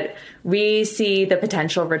 But we see the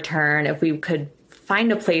potential return if we could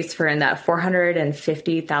find a place for in that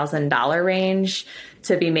 $450,000 range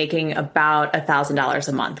to be making about $1,000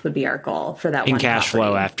 a month would be our goal for that in one cash property.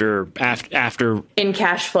 Flow after in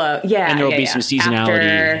cash flow. Yeah. And there'll be some seasonality.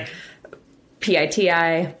 After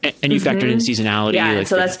PITI. And you factored in seasonality. Yeah.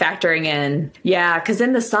 So that's factoring in. Yeah. Cause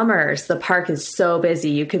in the summers, the park is so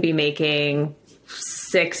busy. You could be making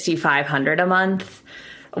 $6,500 a month.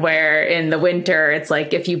 Where in the winter, it's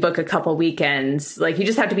like if you book a couple weekends, like you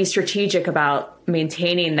just have to be strategic about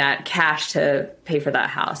maintaining that cash to pay for that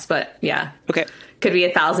house. But yeah. Okay. Could be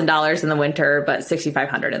 $1,000 in the winter, but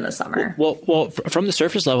 $6,500 in the summer. Well, from the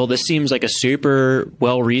surface level, this seems like a super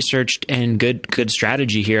well-researched and good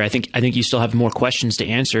strategy here. I think you still have more questions to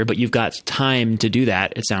answer, but you've got time to do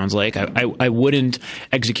that. It sounds like I wouldn't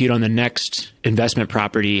execute on the next investment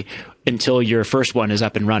property until your first one is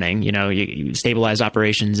up and running. You stabilize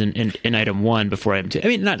operations in item 1 before item 2. I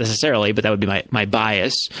mean, not necessarily, but that would be my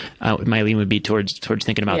bias. My lean would be towards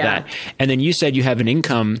thinking about that. And then you said you have an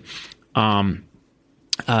income.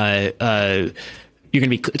 It's going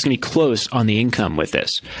to be close on the income with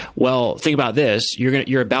this. Well, think about this.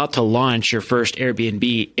 You're about to launch your first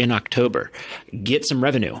Airbnb in October. Get some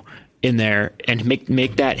revenue in there and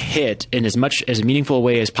make that hit in as meaningful a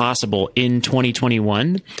way as possible in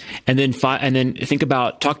 2021. And then think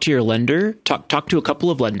about, talk to your lender, talk to a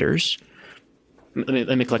couple of lenders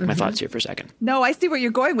let me collect my thoughts here for a second. No, I see where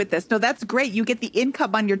you're going with this. No, that's great. You get the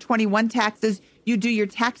income on your 21 taxes. You do your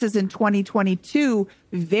taxes in 2022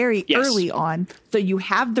 very early on. So you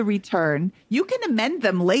have the return. You can amend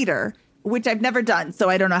them later, which I've never done. So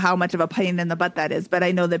I don't know how much of a pain in the butt that is, but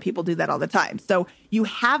I know that people do that all the time. So you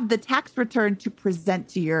have the tax return to present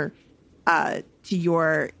to your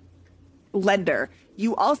lender.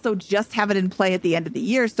 You also just have it in play at the end of the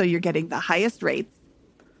year. So you're getting the highest rates.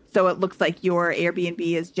 So it looks like your Airbnb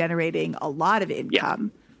is generating a lot of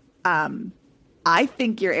income. Yeah. I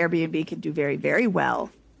think your Airbnb can do very, very well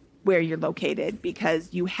where you're located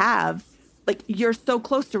because you have, like, you're so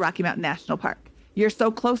close to Rocky Mountain National Park. You're so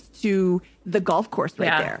close to the golf course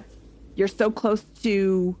right there. You're so close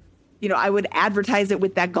to, I would advertise it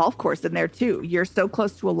with that golf course in there too. You're so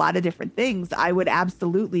close to a lot of different things. I would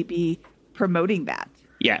absolutely be promoting that.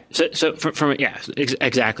 Yeah. So from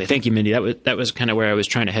exactly. Thank you, Mindy. That was kind of where I was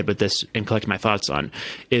trying to head with this and collect my thoughts on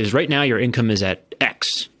is right now your income is at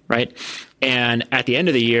X, right? And at the end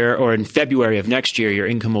of the year or in February of next year, your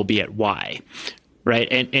income will be at Y, right?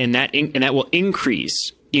 And that will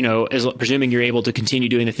increase, as presuming you're able to continue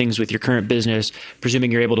doing the things with your current business,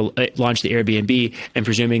 presuming you're able to launch the Airbnb, and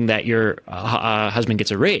presuming that your husband gets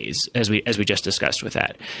a raise, as we just discussed with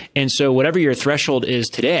that. And so, whatever your threshold is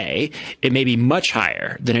today, it may be much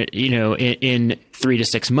higher than it, in 3 to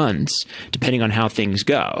 6 months, depending on how things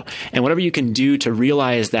go. And whatever you can do to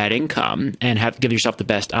realize that income and give yourself the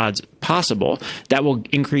best odds possible, that will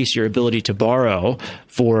increase your ability to borrow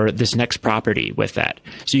for this next property with that.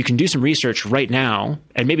 So you can do some research right now,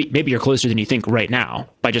 and maybe you're closer than you think right now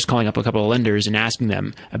by just calling up a couple of lenders and asking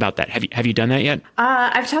them about that. Have you done that yet?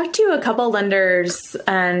 I've talked to a couple lenders,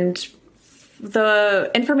 and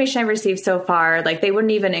the information I've received so far, like they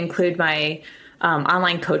wouldn't even include my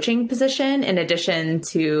online coaching position in addition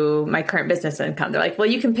to my current business income. They're like, well,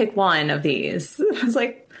 you can pick one of these. I was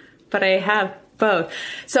like, but I have both.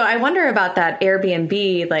 So I wonder about that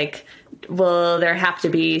Airbnb, like, will there have to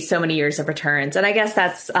be so many years of returns? And I guess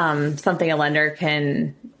that's something a lender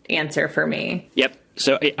can answer for me. Yep.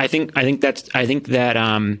 So I think that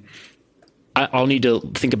I'll need to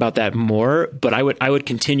think about that more, but I would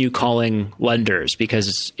continue calling lenders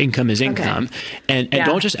because income is income, and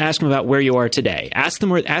don't just ask them about where you are today. Ask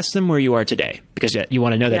them where you are today because you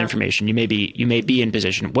want to know that information. You may be in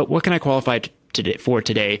position. What can I qualify for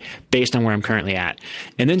today based on where I'm currently at?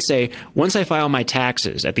 And then say, once I file my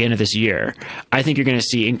taxes at the end of this year, I think you're going to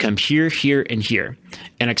see income here, here, and here,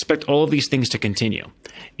 and expect all of these things to continue.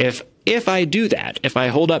 If I do that, if I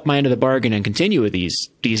hold up my end of the bargain and continue with these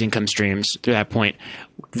income streams through that point,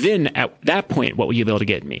 then at that point, what will you be able to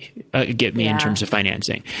get me in terms of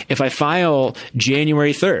financing? If I file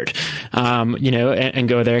January 3rd, and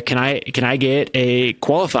go there, can I get a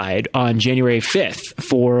qualified on January 5th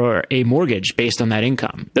for a mortgage based on that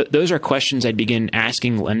income? Those are questions I'd begin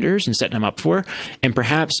asking lenders and setting them up for, and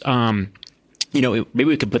perhaps, maybe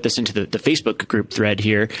we could put this into the Facebook group thread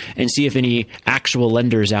here and see if any actual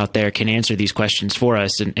lenders out there can answer these questions for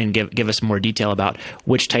us and give us more detail about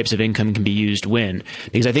which types of income can be used when.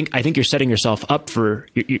 Because I think you're setting yourself up for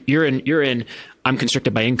you're in I'm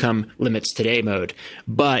constricted by income limits today mode,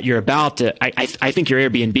 but you're about to. I think your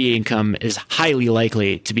Airbnb income is highly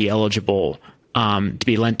likely to be eligible to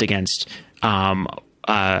be lent against.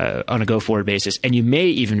 On a go-forward basis. And you may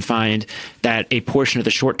even find that a portion of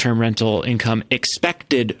the short-term rental income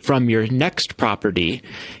expected from your next property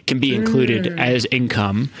can be included as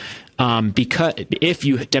income because if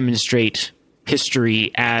you demonstrate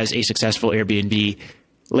history as a successful Airbnb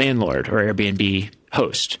landlord or Airbnb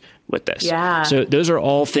host with this. Yeah. So those are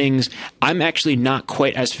all things. I'm actually not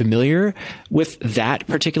quite as familiar with that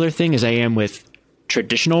particular thing as I am with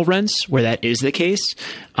traditional rents where that is the case.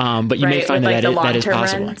 But you may find that is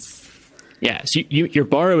possible. Rents. Yeah. So your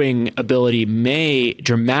borrowing ability may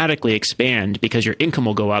dramatically expand because your income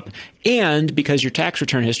will go up and because your tax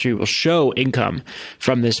return history will show income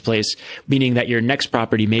from this place, meaning that your next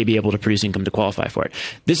property may be able to produce income to qualify for it.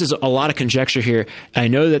 This is a lot of conjecture here. I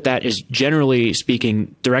know that is generally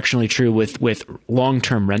speaking directionally true with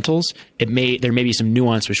long-term rentals. There may be some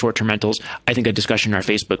nuance with short-term rentals. I think a discussion in our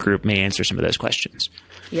Facebook group may answer some of those questions.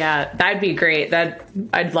 Yeah, that'd be great.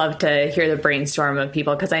 I'd love to hear the brainstorm of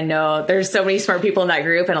people because I know there's so many smart people in that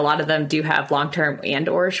group and a lot of them do have long-term and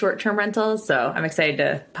or short-term rentals. So I'm excited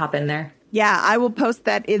to pop in there. Yeah, I will post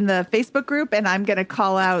that in the Facebook group and I'm going to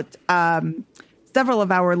call out several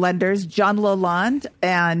of our lenders, John Lalonde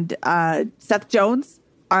and Seth Jones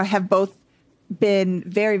have both been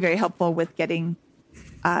very, very helpful with getting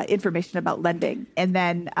information about lending. And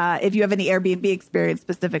then if you have any Airbnb experience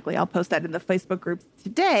specifically, I'll post that in the Facebook groups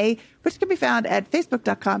today, which can be found at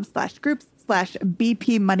facebook.com/groups/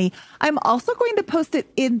 biggerpockets.com/BP money. I'm also going to post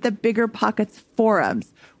it in the Bigger Pockets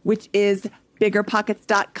forums, which is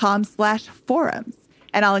biggerpockets.com/forums.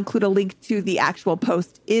 And I'll include a link to the actual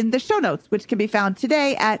post in the show notes, which can be found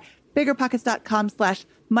today at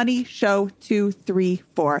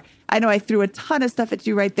biggerpockets.com/moneyshow234. I know I threw a ton of stuff at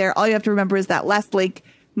you right there. All you have to remember is that last link,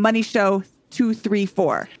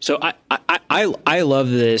 moneyshow234. So I love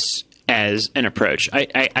this as an approach.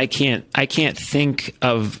 I can't think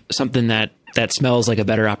of something that smells like a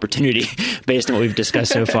better opportunity based on what we've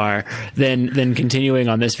discussed so far than continuing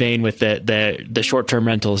on this vein with the short-term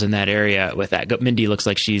rentals in that area with that. Mindy looks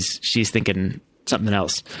like she's thinking something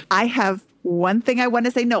else. I have one thing I want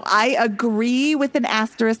to say. No, I agree with an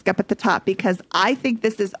asterisk up at the top because I think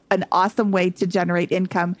this is an awesome way to generate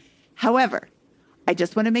income. However, I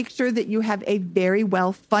just want to make sure that you have a very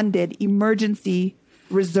well-funded emergency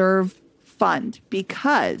reserve fund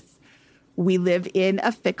because we live in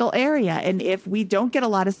a fickle area. And if we don't get a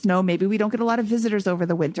lot of snow, maybe we don't get a lot of visitors over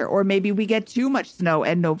the winter, or maybe we get too much snow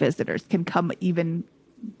and no visitors can come even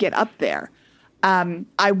get up there.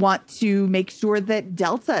 I want to make sure that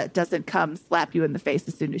Delta doesn't come slap you in the face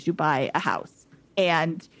as soon as you buy a house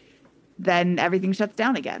and then everything shuts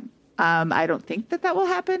down again. I don't think that will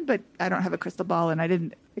happen, but I don't have a crystal ball and I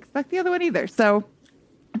didn't expect the other one either. So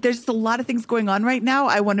there's just a lot of things going on right now.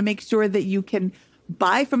 I want to make sure that you can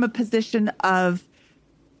buy from a position of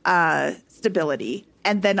stability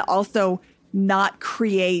and then also not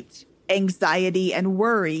create anxiety and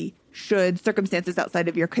worry should circumstances outside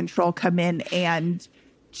of your control come in and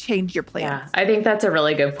change your plans. Yeah, I think that's a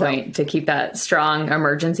really good point to keep that strong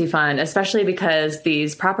emergency fund, especially because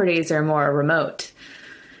these properties are more remote.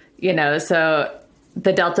 So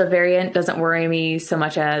the Delta variant doesn't worry me so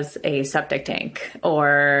much as a septic tank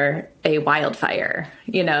or a wildfire.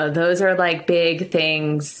 Those are like big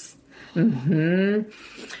things. Mm-hmm.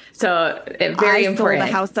 So very important. I sold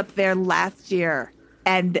a house up there last year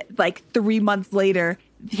and like 3 months later,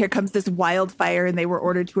 here comes this wildfire and they were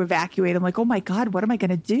ordered to evacuate. I'm like, oh my God, what am I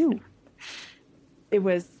going to do? It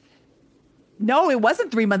wasn't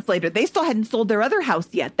 3 months later. They still hadn't sold their other house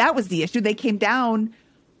yet. That was the issue. They came down.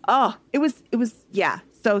 Oh, it was, yeah.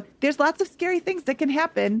 So there's lots of scary things that can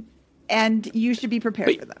happen and you should be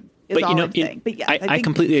prepared for them. But all I'm saying. But yeah, I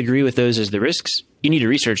completely agree with those as the risks. You need to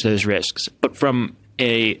research those risks. But from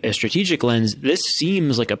a strategic lens, this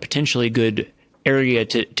seems like a potentially good area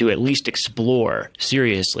to at least explore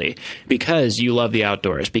seriously because you love the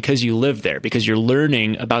outdoors, because you live there, because you're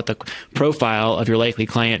learning about the profile of your likely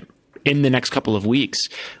client in the next couple of weeks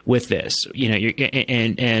with this,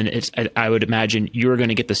 and it's, I would imagine you're going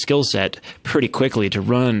to get the skill set pretty quickly to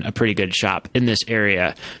run a pretty good shop in this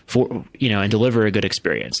area for, and deliver a good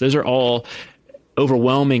experience. Those are all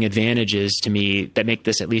overwhelming advantages to me that make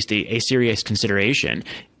this at least a serious consideration.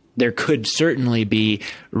 There could certainly be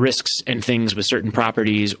risks and things with certain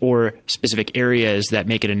properties or specific areas that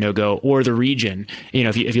make it a no-go, or the region.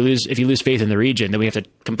 If you lose faith in the region, then we have to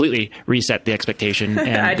completely reset the expectation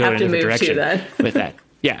and go in a different direction with that.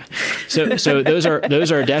 Yeah. So those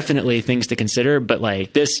are definitely things to consider. But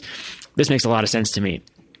like this makes a lot of sense to me.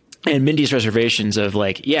 And Mindy's reservations of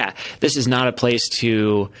like, yeah, this is not a place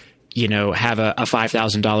to have a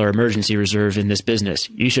 $5,000 emergency reserve in this business.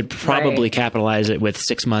 You should probably capitalize it with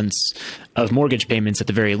 6 months of mortgage payments at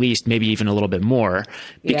the very least, maybe even a little bit more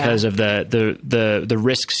because of the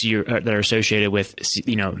risks that are associated with,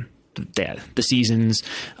 the seasons,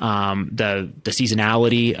 the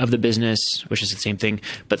seasonality of the business, which is the same thing,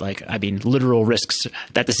 but literal risks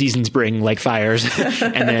that the seasons bring, like fires,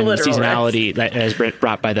 and then the seasonality that is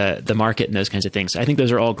brought by the market and those kinds of things. I think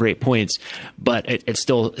those are all great points, but it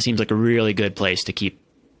still seems like a really good place to keep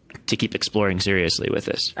exploring seriously with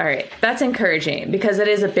this. All right. That's encouraging because it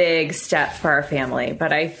is a big step for our family,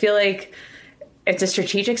 but I feel like it's a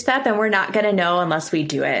strategic step and we're not going to know unless we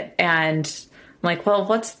do it. And I'm like, well,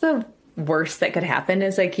 what's the worst that could happen?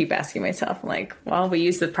 As I keep asking myself, I'm like, well, we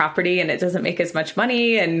use the property and it doesn't make as much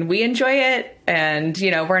money and we enjoy it. And,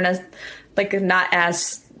 we're in a, not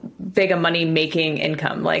as big a money making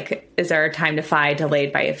income. Is our time to FI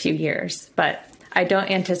delayed by a few years? But I don't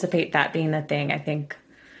anticipate that being the thing. I think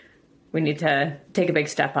we need to take a big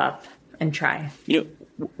step up and try.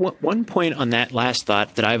 One point on that last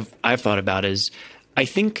thought that I've thought about is I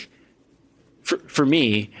think for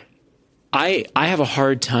me, I have a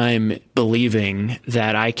hard time believing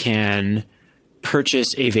that I can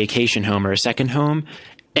purchase a vacation home or a second home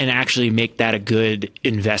and actually make that a good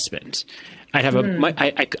investment. I'd have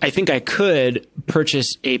I think I could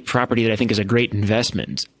purchase a property that I think is a great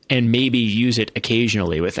investment and maybe use it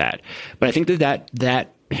occasionally with that. But I think that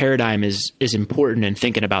paradigm is important in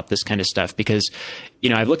thinking about this kind of stuff, because,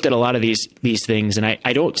 I've looked at a lot of these things, and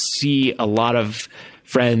I don't see a lot of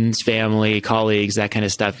friends, family, colleagues, that kind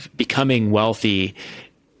of stuff becoming wealthy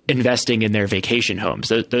investing in their vacation homes.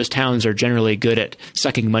 Those towns are generally good at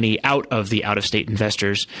sucking money out of the out-of-state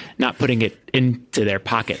investors, not putting it into their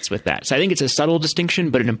pockets with that. So I think it's a subtle distinction,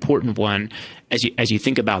 but an important one as you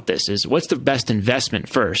think about this, is what's the best investment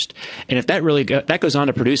first? And if that really that goes on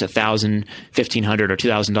to produce $1,000, $1,500, or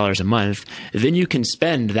 $2,000 a month, then you can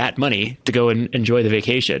spend that money to go and enjoy the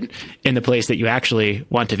vacation in the place that you actually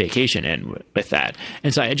want to vacation in with that.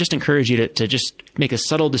 And so I just encourage you to just make a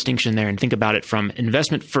subtle distinction there and think about it from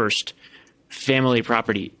investment first, family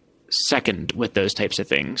property second with those types of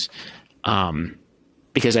things.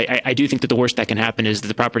 Because I do think that the worst that can happen is that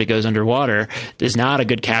the property goes underwater. There's not a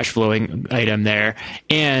good cash flowing item there,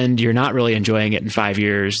 and you're not really enjoying it in 5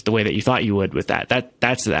 years the way that you thought you would with that.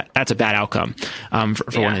 That's a bad outcome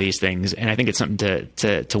for one of these things, and I think it's something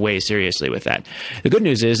to weigh seriously with that. The good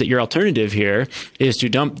news is that your alternative here is to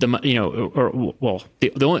dump the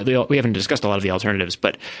we haven't discussed a lot of the alternatives,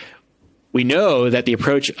 but we know that the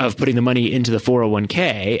approach of putting the money into the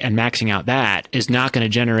 401k and maxing out that is not going to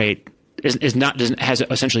generate has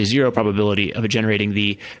essentially zero probability of generating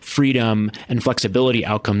the freedom and flexibility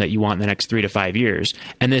outcome that you want in the next 3 to 5 years.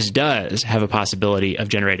 And this does have a possibility of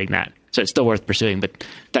generating that. So it's still worth pursuing, but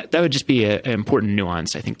that would just be an important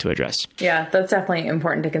nuance, I think, to address. Yeah, that's definitely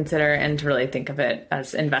important to consider and to really think of it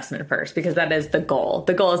as investment first, because that is the goal.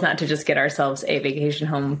 The goal is not to just get ourselves a vacation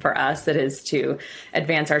home for us. It is to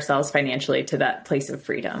advance ourselves financially to that place of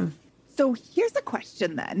freedom. So here's a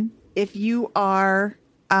question then. If you are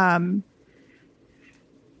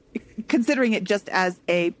considering it just as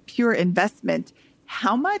a pure investment,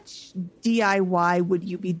 how much DIY would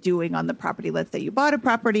you be doing on the property? Let's say you bought a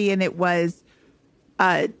property and it was,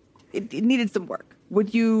 it needed some work.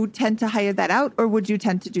 Would you tend to hire that out, or would you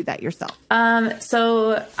tend to do that yourself?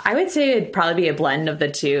 So I would say it'd probably be a blend of the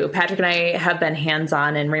two. Patrick and I have been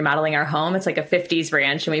hands-on in remodeling our home. It's like a 50s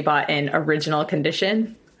ranch, and we bought in original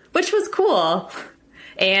condition, which was cool.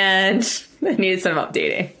 And it needed some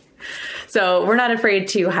updating. So we're not afraid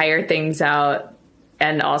to hire things out,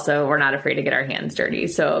 and also we're not afraid to get our hands dirty.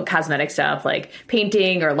 So cosmetic stuff like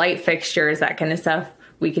painting or light fixtures, that kind of stuff,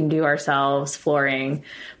 we can do ourselves, flooring.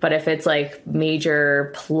 But if it's like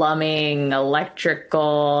major plumbing,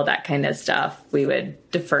 electrical, that kind of stuff, we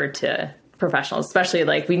would defer to professionals, especially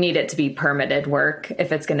like we need it to be permitted work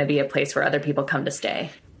if it's going to be a place where other people come to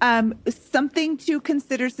stay. Something to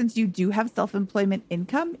consider, since you do have self-employment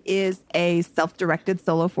income, is a self-directed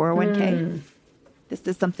solo 401k. This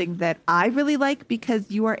is something that I really like because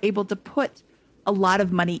you are able to put a lot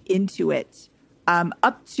of money into it,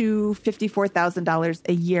 up to $54,000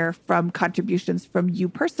 a year from contributions from you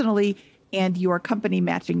personally and your company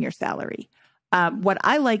matching your salary. What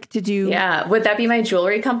I like to do... Yeah. Would that be my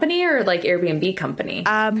jewelry company or like Airbnb company?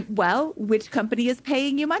 Well, which company is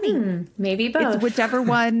paying you money? Maybe both. It's whichever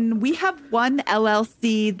one. We have one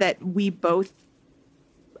LLC that we both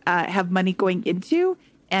have money going into,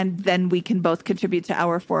 and then we can both contribute to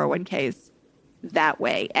our 401ks that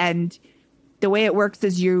way. And the way it works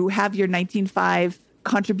is you have your 19.5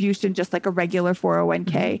 contribution just like a regular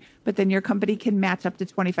 401k, but then your company can match up to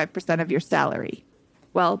 25% of your salary.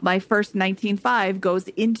 Well, my first 19.5 goes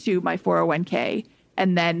into my 401k,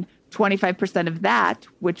 and then 25% of that,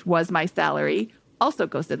 which was my salary, also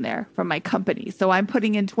goes in there from my company. So I'm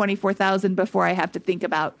putting in $24,000 before I have to think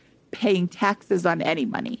about paying taxes on any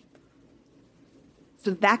money.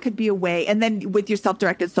 So that could be a way. And then with your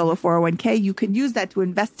self-directed solo 401k, you can use that to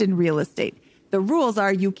invest in real estate. The rules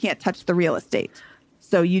are you can't touch the real estate.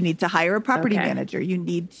 So you need to hire a property manager. You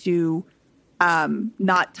need to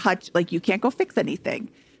not touch, like you can't go fix anything.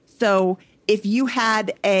 So if you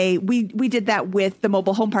had we did that with the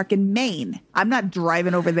mobile home park in Maine. I'm not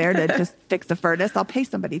driving over there to just fix a furnace. I'll pay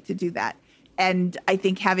somebody to do that. And I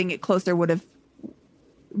think having it closer would have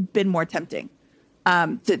been more tempting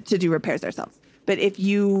to do repairs ourselves. But if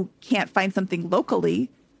you can't find something locally,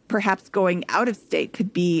 perhaps going out of state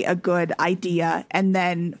could be a good idea, and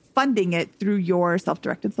then funding it through your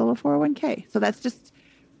self-directed solo 401k. So that's just,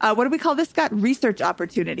 what do we call this, Scott? Research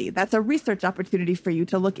opportunity. That's a research opportunity for you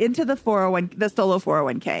to look into the solo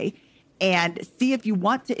 401k and see if you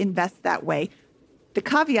want to invest that way. The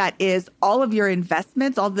caveat is all of your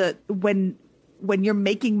investments, when you're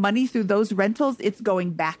making money through those rentals, it's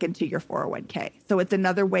going back into your 401k. So it's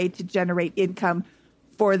another way to generate income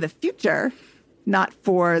for the future, not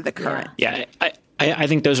for the current. Yeah, I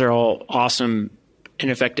think those are all awesome and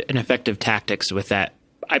effective tactics with that.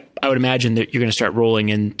 I would imagine that you're going to start rolling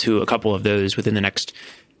into a couple of those within the next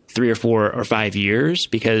 3 or 4 or 5 years,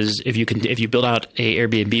 because if you build out a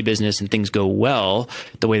Airbnb business and things go well,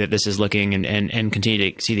 the way that this is looking and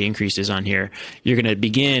continue to see the increases on here, you're going to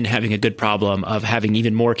begin having a good problem of having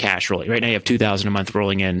even more cash rolling. Right now you have $2,000 a month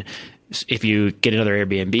rolling in. If you get another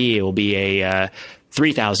Airbnb, it will be a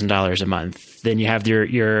 $3,000 a month. Then you have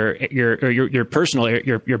your personal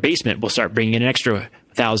your basement will start bringing in an extra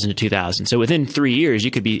 $1,000 to $2,000. So within 3 years,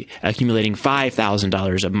 you could be accumulating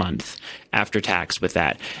 $5,000 a month after tax with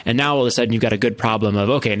that. And now all of a sudden you've got a good problem of,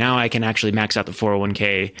 okay, now I can actually max out the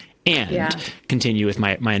 401k and continue with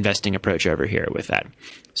my investing approach over here with that.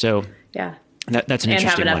 So that's an interesting one. And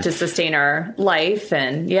have enough to sustain our life.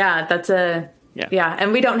 And that's a... Yeah.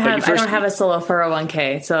 And I don't have a solo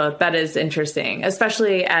 401k. So that is interesting,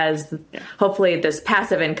 especially as hopefully this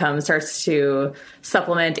passive income starts to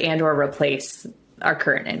supplement and or replace our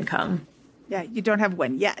current income. Yeah. You don't have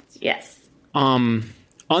one yet. Yes. On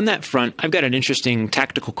that front, I've got an interesting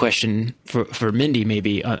tactical question for Mindy,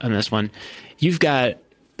 maybe on this one. You've got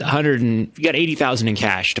you got 80,000 in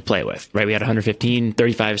cash to play with, right? We had 115,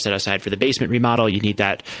 35 set aside for the basement remodel. You need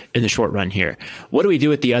that in the short run here. What do we do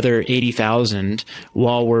with the other 80,000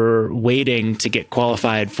 while we're waiting to get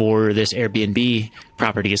qualified for this Airbnb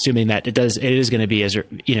property, assuming that it is going to be, as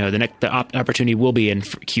the opportunity will be in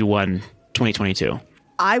Q1 2022?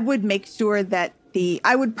 I would make sure that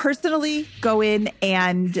I would personally go in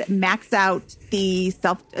and max out the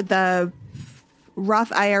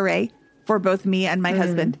Roth IRA for both me and my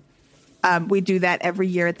husband. We do that every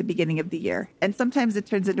year at the beginning of the year. And sometimes it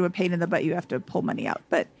turns into a pain in the butt. You have to pull money out,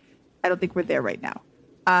 but I don't think we're there right now.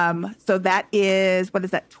 So that is, what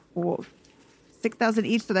is that? $6,000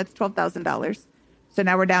 each. So that's $12,000. So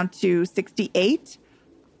now we're down to 68.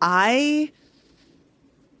 I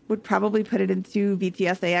would probably put it into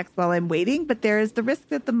VTSAX while I'm waiting, but there is the risk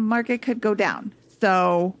that the market could go down.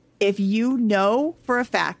 So if you know for a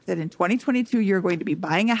fact that in 2022 you're going to be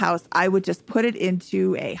buying a house, I would just put it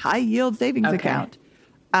into a high yield savings account.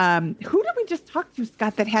 Who did we just talk to,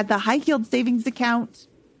 Scott, that had the high yield savings account?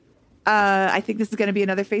 I think this is going to be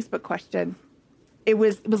another Facebook question. It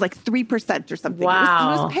was like 3% or something. Wow.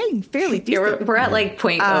 It was paying fairly decent. Yeah, we're at like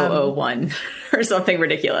 0.001 or something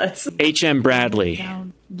ridiculous. HM Bradley.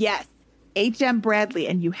 Yes. HM Bradley,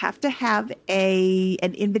 and you have to have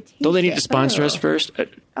an invitation. Don't they need to sponsor us first?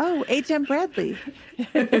 HM Bradley.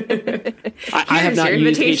 I have not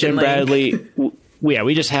used HM Bradley.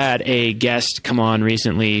 We just had a guest come on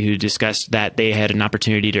recently who discussed that they had an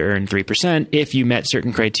opportunity to earn 3% if you met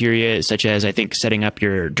certain criteria, such as, I think, setting up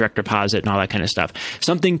your direct deposit and all that kind of stuff.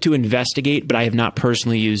 Something to investigate, but I have not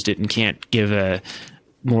personally used it and can't give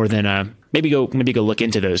more than maybe go look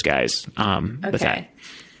into those guys with that.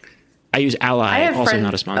 I use Ally, also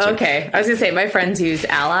not a sponsor. Okay. I was going to say, my friends use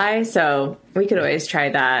Ally, so we could always try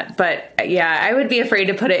that. But yeah, I would be afraid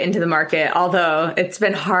to put it into the market, although it's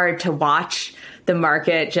been hard to watch the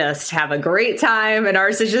market just have a great time, and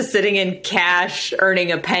ours is just sitting in cash,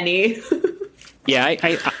 earning a penny.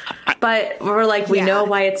 Yeah, but we're like, we know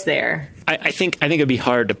why it's there. I think it'd be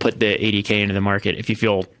hard to put the 80K into the market if you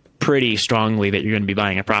feel pretty strongly that you're going to be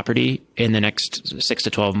buying a property in the next 6 to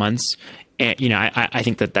 12 months. And, I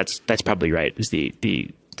think that's probably right, is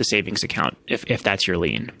the savings account, if that's your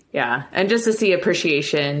lean. Yeah. And just to see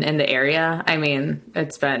appreciation in the area, I mean,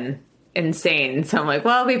 it's been insane. So I'm like,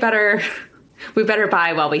 well, we better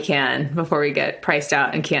buy while we can before we get priced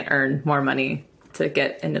out and can't earn more money to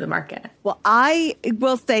get into the market. Well, I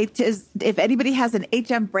will say, if anybody has an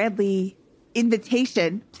HM Bradley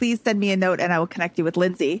invitation, please send me a note and I will connect you with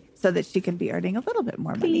Lindsay so that she can be earning a little bit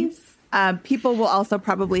more money. People will also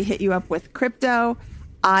probably hit you up with crypto.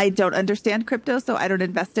 I don't understand crypto, so I don't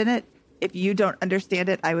invest in it. If you don't understand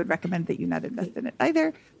it, I would recommend that you not invest in it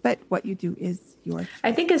either. But what you do is yours.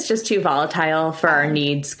 I think it's just too volatile for our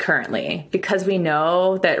needs currently, because we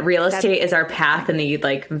know that real estate is our path in the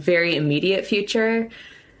very immediate future.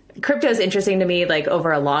 Crypto is interesting to me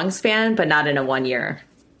over a long span, but not in a 1 year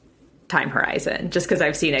time horizon, just because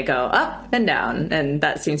I've seen it go up and down, and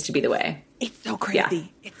that seems to be the way. It's so crazy. Yeah.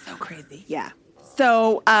 It's so crazy. Yeah.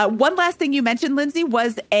 So one last thing you mentioned, Lindsay,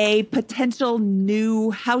 was a potential new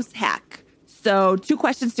house hack. So 2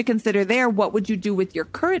 questions to consider there. What would you do with your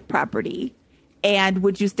current property? And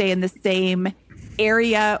would you stay in the same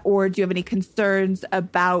area, or do you have any concerns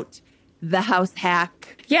about the house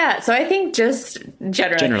hack? Yeah, so I think just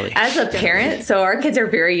generally as a parent, so our kids are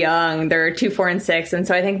very young. They're 2, 4, and 6. And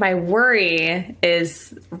so I think my worry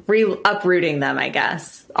is uprooting them, I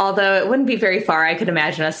guess. Although it wouldn't be very far. I could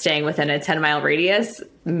imagine us staying within a 10-mile radius,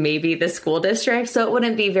 maybe the school district. So it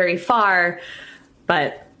wouldn't be very far.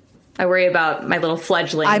 But I worry about my little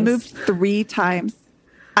fledglings. I moved 3 times.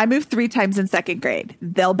 I moved 3 times in 2nd grade.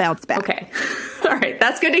 They'll bounce back. Okay. All right.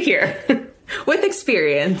 That's good to hear. With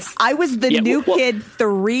experience. I was the new kid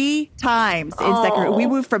 3 times in 2nd grade. We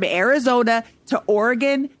moved from Arizona to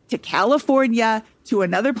Oregon to California to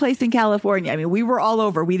another place in California. I mean, we were all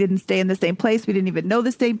over. We didn't stay in the same place. We didn't even know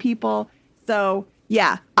the same people. So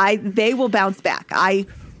yeah, they will bounce back. I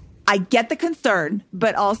get the concern,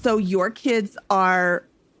 but also your kids are,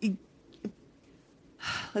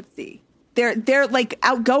 let's see, they're like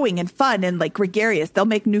outgoing and fun and like gregarious. They'll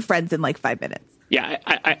make new friends in like 5 minutes. Yeah,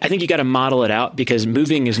 I think you got to model it out because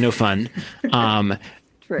moving is no fun.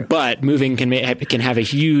 True. But moving can have a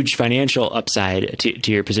huge financial upside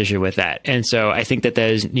to your position with that. And so I think that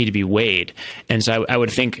those need to be weighed. And so I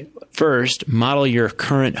would think first, model your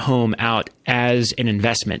current home out as an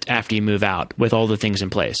investment after you move out with all the things in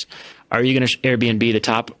place. Are you going to Airbnb the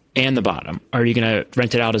top and the bottom? Are you going to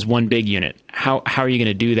rent it out as one big unit? How are you going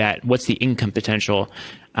to do that? What's the income potential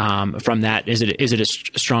from that? Is it a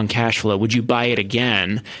strong cash flow? Would you buy it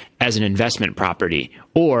again as an investment property,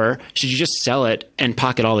 or should you just sell it and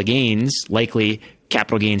pocket all the gains, likely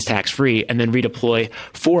capital gains tax free, and then redeploy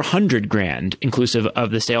 $400,000 inclusive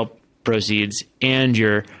of the sale proceeds and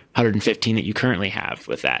your 115 that you currently have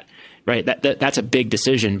with that? Right. That's a big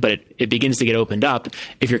decision, but it begins to get opened up.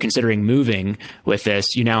 If you're considering moving with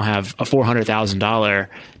this, you now have a $400,000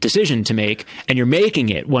 decision to make, and you're making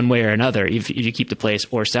it one way or another if you keep the place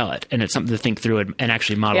or sell it. And it's something to think through and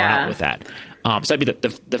actually model out with that. So that'd be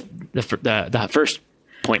the first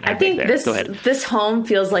point. I think this home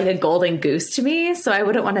feels like a golden goose to me, so I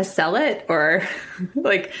wouldn't want to sell it or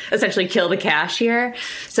like essentially kill the cash here.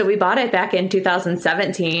 So we bought it back in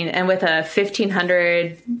 2017, and with a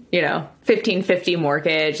 $1,550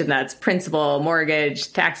 mortgage, and that's principal,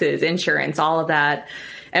 mortgage, taxes, insurance, all of that.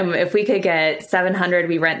 And if we could get $700,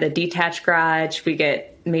 we rent the detached garage. We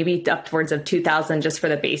get maybe upwards of $2,000 just for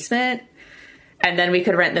the basement. And then we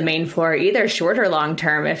could rent the main floor, either short or long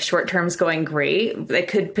term. If short term's going great, it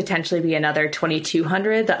could potentially be another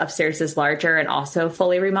 $2,200. The upstairs is larger and also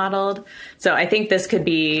fully remodeled. So I think this could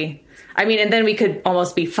be, and then we could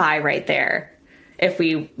almost be FI right there if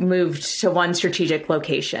we moved to one strategic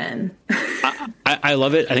location. I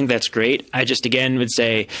love it. I think that's great. I just, again, would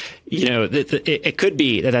say, it could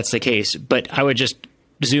be that that's the case, but I would just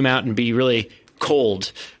zoom out and be really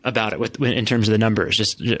cold about it in terms of the numbers,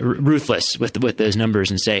 just ruthless with those numbers,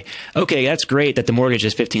 and say, okay, that's great that the mortgage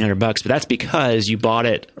is $1,500, but that's because you bought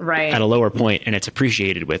it at a lower point and it's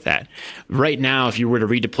appreciated with that. Right now, if you were to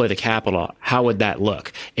redeploy the capital, how would that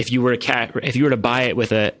look? If you were to buy it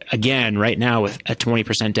with right now with a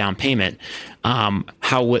 20% down payment,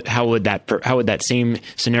 how would that same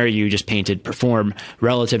scenario you just painted perform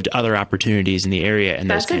relative to other opportunities in the area and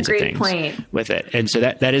those kinds of things? That's a great point with it. And so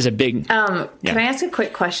that is a big. Can I ask a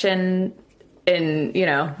quick question? To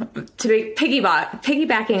be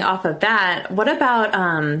piggybacking off of that, what about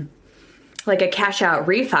like a cash out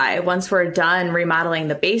refi once we're done remodeling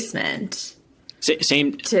the basement?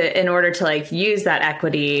 In order to like use that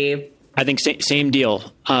equity. I think same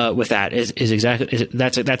deal with that is exactly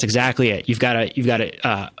that's exactly it. You've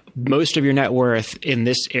got most of your net worth in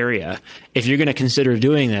this area. If you're going to consider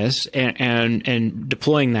doing this and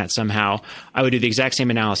deploying that somehow, I would do the exact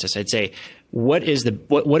same analysis. I'd say, what does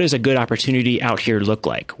a good opportunity out here look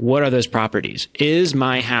like? What are those properties? Is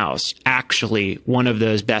my house actually one of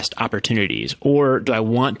those best opportunities, or do I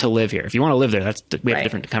want to live here? If you want to live there, we have a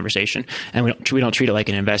different conversation, and we don't treat it like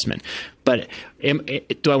an investment. But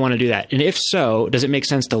do I want to do that? And if so, does it make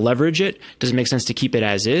sense to leverage it? Does it make sense to keep it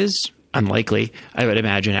as is? Unlikely, I would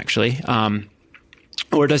imagine, actually.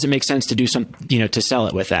 Or does it make sense to do to sell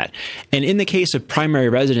it with that? And in the case of primary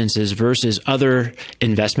residences versus other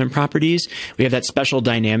investment properties, we have that special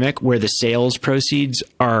dynamic where the sales proceeds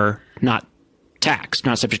are not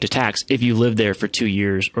subject to tax if you live there for 2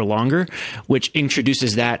 years or longer, which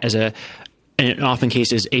introduces that as in often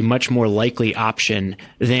cases, a much more likely option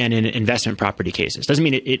than in investment property cases. Doesn't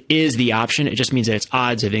mean it is the option. It just means that its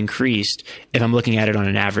odds have increased if I'm looking at it on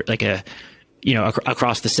an average, like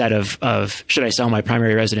across the set of should I sell my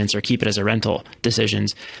primary residence or keep it as a rental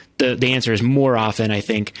decisions. The answer is more often, I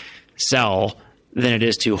think, sell than it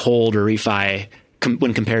is to hold or refi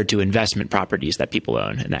when compared to investment properties that people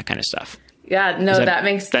own and that kind of stuff. Yeah, no, that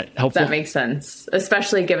makes sense,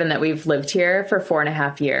 especially given that we've lived here for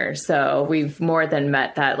 4.5 years. So we've more than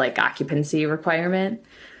met that like occupancy requirement.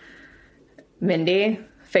 Mindy,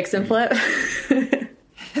 fix and flip.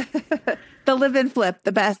 The live and flip,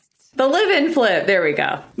 the best. The live and flip. There we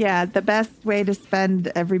go. Yeah, the best way to spend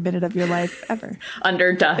every minute of your life ever.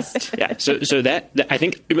 Under dust. Yeah. So that I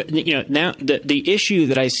think now the issue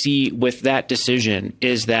that I see with that decision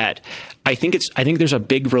is that I think there's a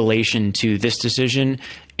big relation to this decision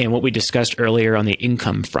and what we discussed earlier on the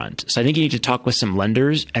income front. So I think you need to talk with some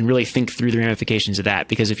lenders and really think through the ramifications of that,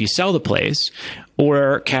 because if you sell the place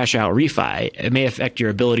or cash out refi, it may affect your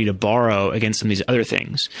ability to borrow against some of these other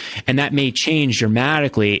things. And that may change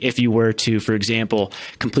dramatically if you were to, for example,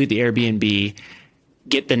 complete the Airbnb,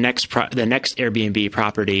 get the next Airbnb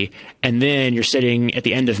property, and then you're sitting at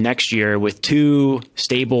the end of next year with 2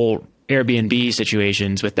 stable Airbnb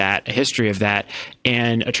situations with that, a history of that,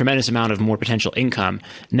 and a tremendous amount of more potential income.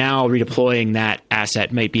 Now redeploying that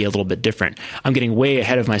asset might be a little bit different. I'm getting way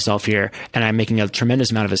ahead of myself here, and I'm making a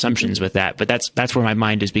tremendous amount of assumptions with that. But that's where my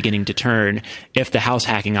mind is beginning to turn if the house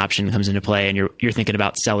hacking option comes into play and you're thinking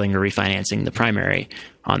about selling or refinancing the primary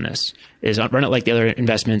on this. Is run it like the other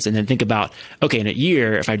investments, and then think about, okay, in a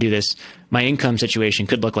year, if I do this, my income situation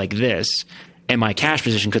could look like this, and my cash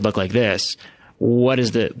position could look like this.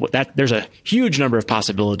 There's a huge number of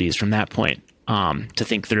possibilities from that point to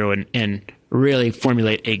think through and really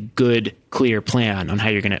formulate a good, clear plan on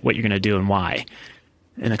what you're gonna do and why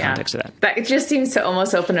in the context of that. That just seems to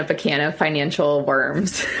almost open up a can of financial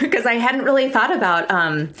worms, because I hadn't really thought about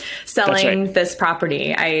selling this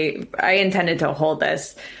property. I intended to hold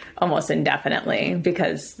this almost indefinitely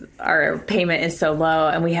because our payment is so low,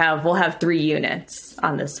 and we'll have 3 units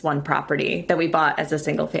on this one property that we bought as a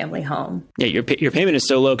single family home. Yeah, your payment is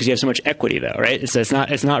so low because you have so much equity, though, right? So it's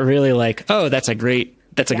not really like, oh, that's a great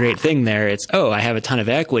thing there. It's, oh, I have a ton of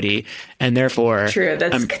equity, and therefore true,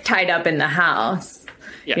 that's tied up in the house.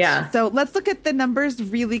 Yes. Yeah. So let's look at the numbers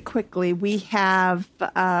really quickly. We have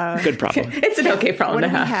good problem. It's an okay problem what to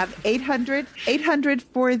do have. We have 800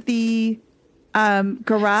 for the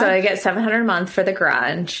garage. So I get $700 a month for the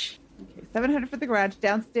garage. Okay, $700 for the garage.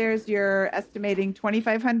 Downstairs, you're estimating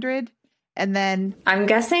 $2,500, and then I'm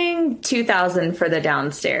guessing $2,000 for the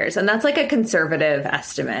downstairs, and that's like a conservative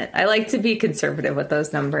estimate. I like to be conservative with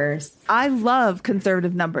those numbers. I love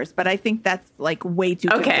conservative numbers, but I think that's like way too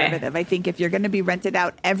conservative. I think if you're going to be rented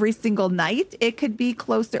out every single night, it could be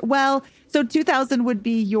closer. Well, so $2,000 would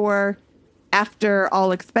be your after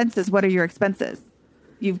all expenses. What are your expenses?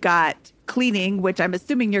 You've got cleaning, which I'm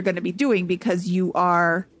assuming you're going to be doing because you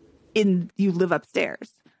live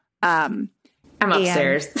upstairs. I'm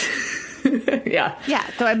upstairs. Yeah. Yeah.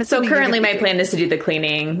 So I'm assuming. So currently my plan is to do the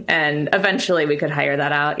cleaning, and eventually we could hire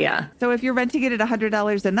that out. Yeah. So if you're renting it at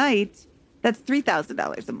 $100 a night, that's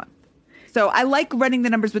 $3,000 a month. So I like running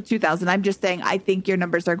the numbers with $2,000. I'm just saying, I think your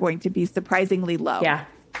numbers are going to be surprisingly low. Yeah.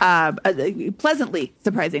 Pleasantly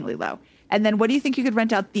surprisingly low. And then what do you think you could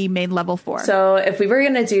rent out the main level for? So if we were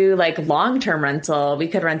going to do like long-term rental, we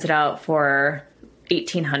could rent it out for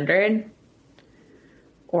 $1,800.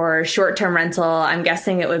 Or short-term rental, I'm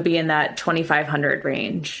guessing it would be in that $2,500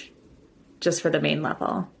 range, just for the main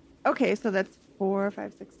level. Okay, so that's 4,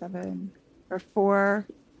 5, 6, 7, or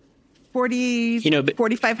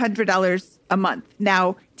 $4,500 a month.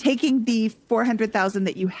 Now, taking the $400,000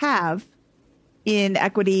 that you have in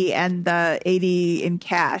equity and the $80,000 in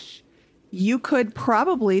cash, you could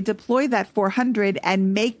probably deploy that $400,000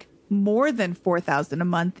 and make more than $4,000 a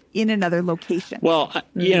month in another location. Well,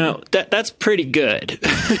 that's pretty good.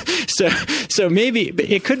 so maybe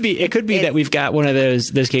it could be that we've got one of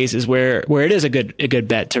those cases where it is a good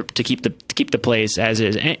bet to keep the place as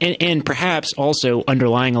is, and perhaps also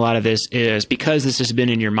underlying a lot of this is because this has been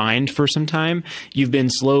in your mind for some time. You've been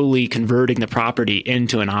slowly converting the property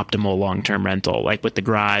into an optimal long-term rental, like with the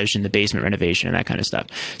garage and the basement renovation and that kind of stuff.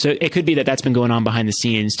 So it could be that that's been going on behind the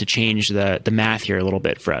scenes to change the math here a little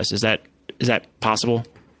bit for us. Is that possible?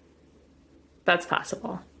 That's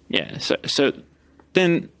possible. Yeah. So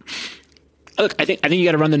then, look, I think you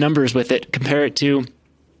got to run the numbers with it. Compare it to,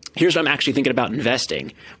 here's what I'm actually thinking about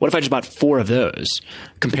investing. What if I just bought 4 of those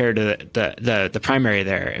compared to the primary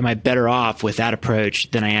there? Am I better off with that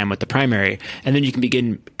approach than I am with the primary? And then you can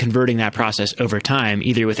begin converting that process over time,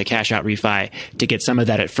 either with a cash out refi to get some of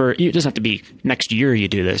that at first. It doesn't have to be next year you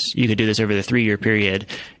do this. You could do this over the 3-year period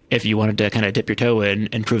if you wanted to kind of dip your toe in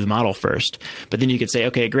and prove the model first. But then you could say,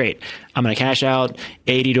 okay, great. I'm going to cash out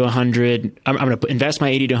 80 to 100. I'm going to invest my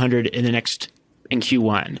 80 to 100 in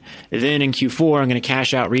Q1. Then in Q4, I'm going to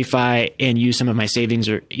cash out refi and use some of my savings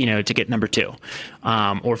to get number 2,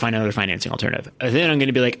 or find another financing alternative. Then I'm going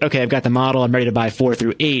to be like, okay, I've got the model. I'm ready to buy 4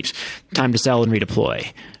 through 8. Time to sell and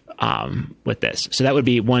redeploy. With this. So that would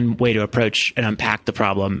be one way to approach and unpack the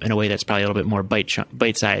problem in a way that's probably a little bit more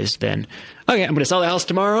bite-sized than, okay, I'm going to sell the house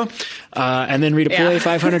tomorrow and then redeploy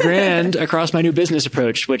 $500,000 across my new business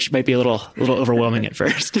approach, which might be a little overwhelming at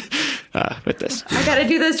first with this. I got to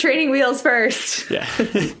do those training wheels first. Yeah.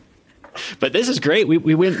 But this is great.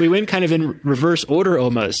 We went kind of in reverse order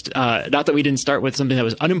almost. Not that we didn't start with something that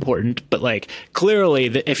was unimportant, but like clearly,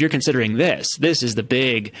 if you're considering this is the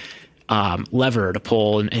big lever to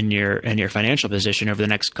pull in your financial position over the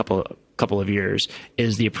next couple of years.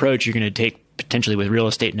 Is the approach you're going to take potentially with real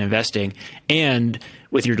estate and investing, and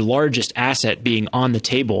with your largest asset being on the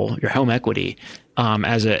table, your home equity,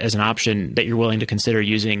 as an option that you're willing to consider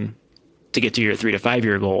using to get to your 3 to 5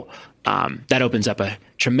 year goal. That opens up a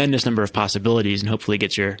tremendous number of possibilities and hopefully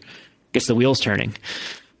gets the wheels turning.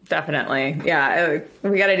 Definitely. Yeah.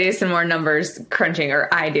 We got to do some more numbers crunching,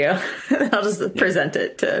 or I do. I'll just present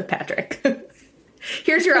it to Patrick.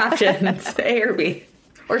 Here's your options, A or B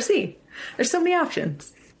or C. There's so many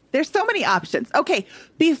options. There's so many options. Okay.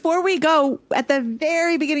 Before we go, at the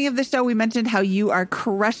very beginning of the show, we mentioned how you are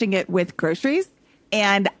crushing it with groceries,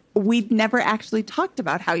 and we'd never actually talked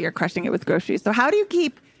about how you're crushing it with groceries. So how do you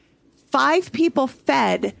keep 5 people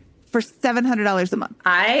fed for $700 a month?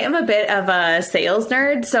 I am a bit of a sales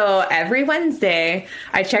nerd. So every Wednesday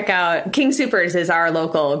I check out King Soopers is our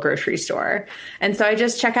local grocery store. And so I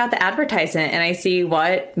just check out the advertisement and I see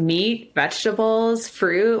what meat, vegetables,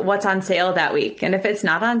 fruit, what's on sale that week. And if it's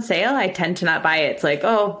not on sale, I tend to not buy it. It's like,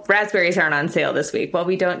 oh, raspberries aren't on sale this week. Well,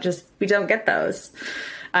 we don't get those.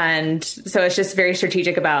 And so it's just very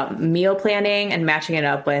strategic about meal planning and matching it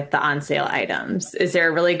up with the on sale items. Is there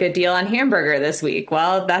a really good deal on hamburger this week?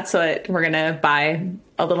 Well, that's what we're going to buy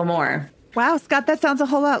a little more. Wow, Scott, that sounds a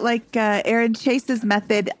whole lot like Aaron Chase's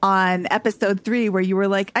method on episode 3, where you were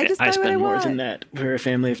like, I just buy what I want. I spend more than that. We're a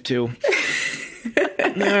family of 2. All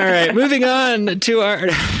right, moving on to our...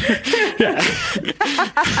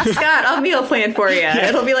 Scott, I'll meal plan for you.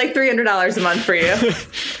 It'll be like $300 a month for you.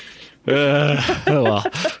 Well,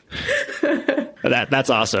 that's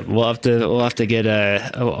awesome. I'll have to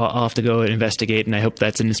go investigate, and I hope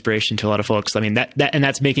that's an inspiration to a lot of folks. I mean,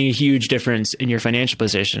 that's making a huge difference in your financial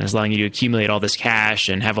position, is allowing you to accumulate all this cash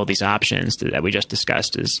and have all these options that we just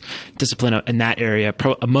discussed. Is discipline in that area,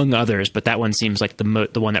 among others, but that one seems like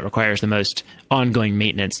the one that requires the most ongoing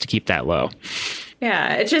maintenance to keep that low.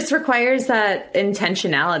 Yeah, it just requires that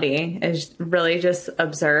intentionality, is really just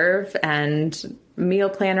observe and meal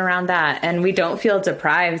plan around that. And we don't feel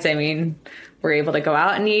deprived. I mean, we're able to go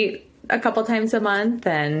out and eat a couple times a month,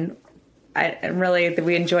 and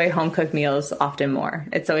we enjoy home cooked meals often more.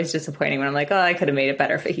 It's always disappointing when I'm like, oh, I could have made it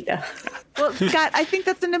better fajita. Well, Scott, I think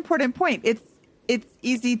that's an important point. It's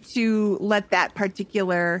easy to let that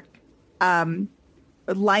particular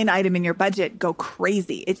line item in your budget go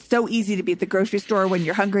crazy. It's so easy to be at the grocery store when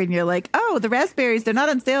you're hungry and you're like, oh, the raspberries, they're not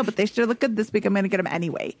on sale, but they sure look good this week. I'm going to get them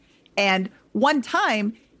anyway. And one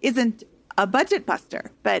time isn't a budget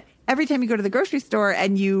buster, but every time you go to the grocery store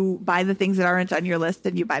and you buy the things that aren't on your list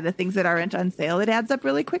and you buy the things that aren't on sale, it adds up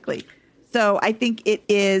really quickly. So I think it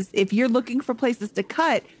is, if you're looking for places to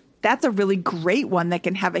cut, that's a really great one that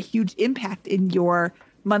can have a huge impact in your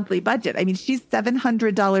monthly budget. I mean, she's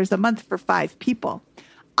 $700 a month for 5 people.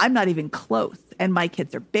 I'm not even close. And my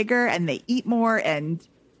kids are bigger and they eat more, and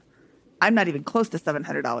I'm not even close to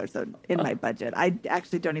 $700 in my budget. I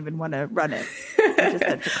actually don't even want to run it. I just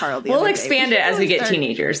said to Carl we'll expand it as we get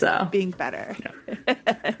teenagers, though. Being better.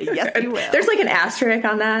 Yeah. Yes, you will. There's like an asterisk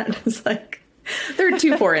on that. It's like, they're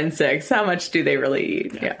 2, 4, and 6. How much do they really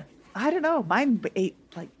eat? Yeah. I don't know. Mine ate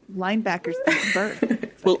like linebackers since birth.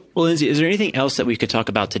 Well, Lindsay, is there anything else that we could talk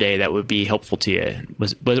about today that would be helpful to you?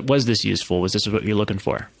 Was this useful? Was this what you're looking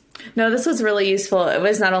for? No, this was really useful. It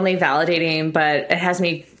was not only validating, but it has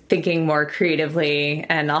me thinking more creatively,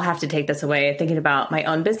 and I'll have to take this away, thinking about my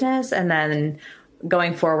own business and then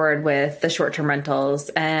going forward with the short-term rentals,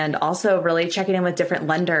 and also really checking in with different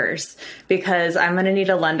lenders, because I'm going to need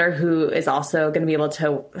a lender who is also going to be able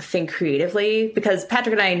to think creatively, because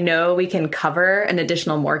Patrick and I know we can cover an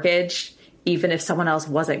additional mortgage even if someone else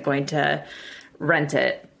wasn't going to rent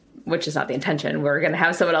it, which is not the intention. We're going to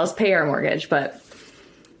have someone else pay our mortgage, but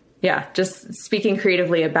yeah, just speaking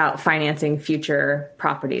creatively about financing future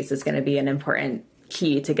properties is going to be an important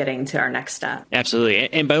key to getting to our next step.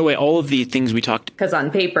 Absolutely. And by the way, all of the things we talked, because on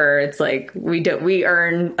paper it's like we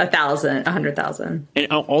earn 100,000,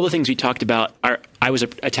 and all the things we talked about I was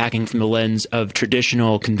attacking from the lens of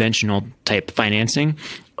traditional, conventional type financing.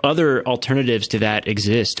 Other alternatives to that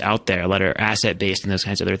exist out there that are asset based and those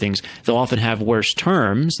kinds of other things. They'll often have worse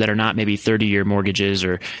terms that are not maybe 30-year mortgages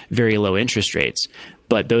or very low interest rates,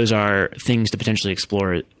 but those are things to potentially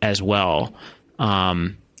explore as well.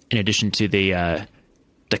 In addition to the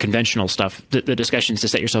conventional stuff, the discussions to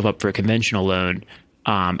set yourself up for a conventional loan,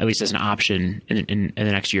 at least as an option in the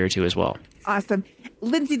next year or two as well. Awesome.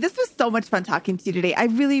 Lindsay, this was so much fun talking to you today. I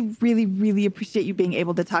really, really, really appreciate you being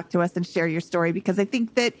able to talk to us and share your story, because I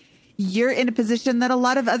think that you're in a position that a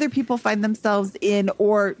lot of other people find themselves in,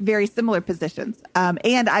 or very similar positions.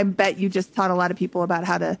 And I bet you just taught a lot of people about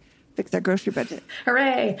how to fix their grocery budget.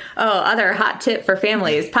 Hooray. Oh, other hot tip for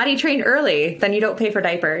families. Potty train early, then you don't pay for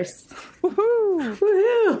diapers. Woohoo!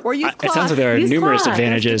 Woohoo! Or use cloth. It sounds like there are numerous cloth.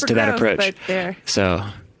 advantages to that Gross, approach. but there. So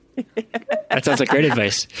that sounds like great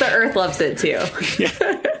advice. The earth loves it too.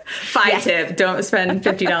 Tip, don't spend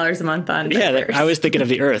 $50 a month on diapers. Yeah, I was thinking of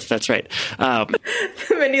the earth. That's right.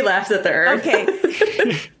 Mindy laughs at the earth. Okay.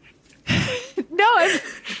 No,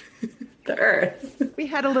 The earth. we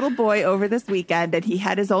had a little boy over this weekend, and he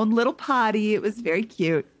had his own little potty. It was very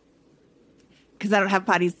cute. Because I don't have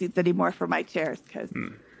potty seats anymore for my chairs, because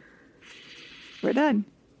we're done.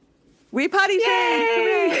 We potty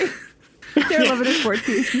trained! They're 11 and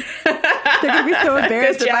 14. They're going to be so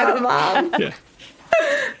embarrassed Good if I job, don't. Mom. Yeah.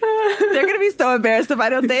 They're going to be so embarrassed if I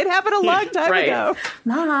don't say it happened a long time ago.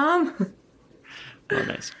 Mom. Oh,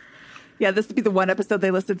 nice. Yeah, this would be the one episode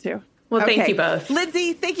they listen to. Well, thank Okay. you both.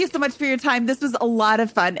 Lindsay, thank you so much for your time. This was a lot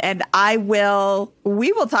of fun, and we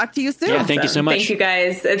will talk to you soon. Yeah, thank you so much. Thank you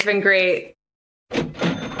guys. It's been great.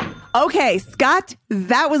 Okay, Scott,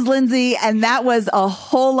 that was Lindsay, and that was a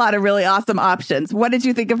whole lot of really awesome options. What did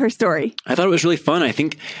you think of her story? I thought it was really fun. I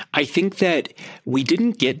think that we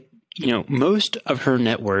didn't get, most of her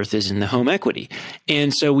net worth is in the home equity.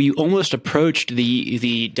 And so we almost approached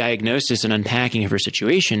the diagnosis and unpacking of her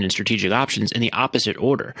situation and strategic options in the opposite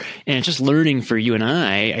order. And it's just learning for you and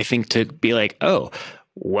I think, to be like, oh,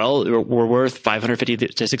 well, we're worth 550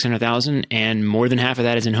 to 600,000, and more than half of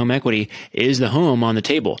that is in home equity. Is the home on the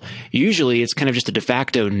table? Usually, it's kind of just a de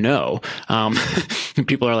facto no.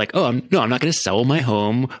 People are like, "Oh, I'm not going to sell my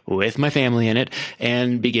home with my family in it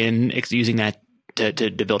and begin using that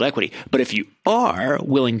to build equity." But if you are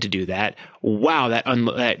willing to do that, wow,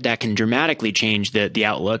 that can dramatically change the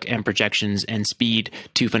outlook and projections and speed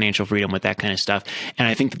to financial freedom with that kind of stuff. And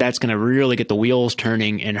I think that's going to really get the wheels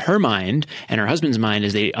turning in her mind and her husband's mind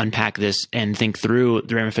as they unpack this and think through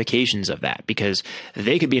the ramifications of that, because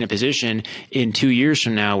they could be in a position in 2 years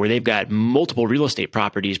from now where they've got multiple real estate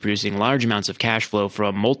properties producing large amounts of cash flow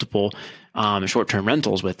from multiple short-term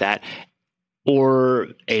rentals with that, or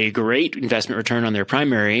a great investment return on their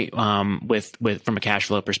primary with from a cash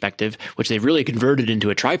flow perspective, which they've really converted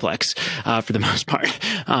into a triplex for the most part.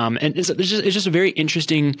 And it's just a very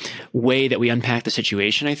interesting way that we unpack the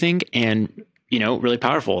situation, I think, and really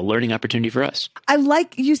powerful, a learning opportunity for us. I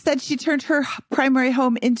like you said she turned her primary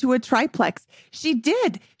home into a triplex. She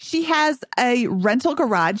did. She has a rental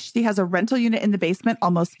garage. She has a rental unit in the basement,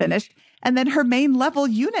 almost finished, and then her main level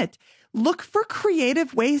unit. Look for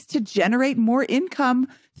creative ways to generate more income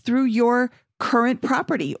through your current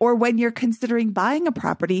property. Or when you're considering buying a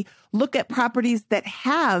property, look at properties that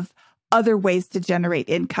have other ways to generate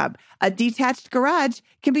income. A detached garage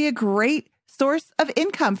can be a great source of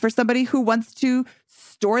income for somebody who wants to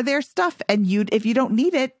store their stuff. And if you don't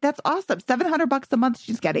need it, that's awesome. $700 a month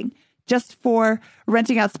she's getting just for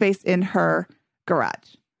renting out space in her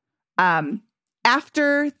garage.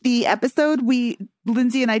 After the episode,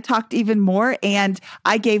 Lindsay and I talked even more, and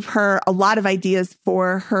I gave her a lot of ideas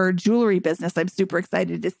for her jewelry business. I'm super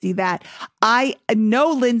excited to see that. I know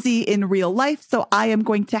Lindsay in real life, so I am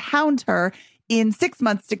going to hound her in 6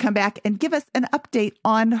 months to come back and give us an update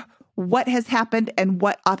on what has happened and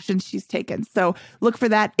what options she's taken. So look for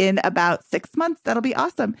that in about 6 months. That'll be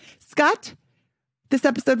awesome. Scott, this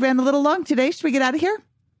episode ran a little long today. Should we get out of here?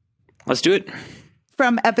 Let's do it.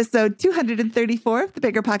 From episode 234 of the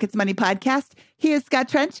Bigger Pockets Money Podcast, he is Scott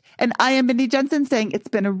Trench, and I am Mindy Jensen saying it's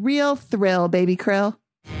been a real thrill, baby krill.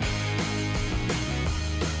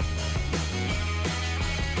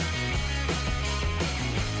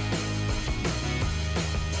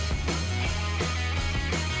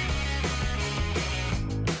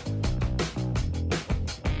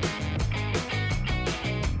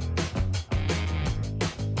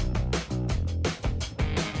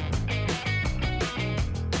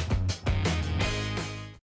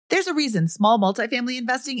 There's a reason small multifamily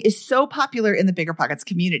investing is so popular in the Bigger Pockets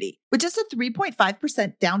community. With just a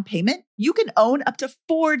 3.5% down payment, you can own up to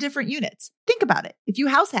 4 different units. Think about it. If you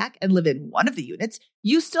house hack and live in one of the units,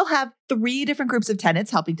 you still have 3 different groups of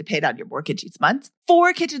tenants helping to pay down your mortgage each month,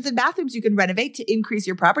 4 kitchens and bathrooms you can renovate to increase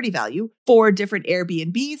your property value, 4 different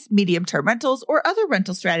Airbnbs, medium-term rentals, or other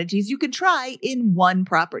rental strategies you can try in one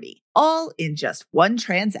property, all in just one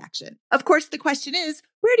transaction. Of course, the question is,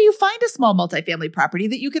 where do you find a small multifamily property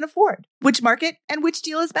that you can afford? Which market and which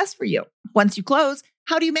deal is best for you? Once you close,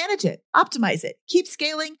 how do you manage it, optimize it, keep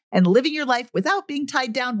scaling, and living your life without being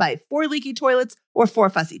tied down by 4 leaky toilets or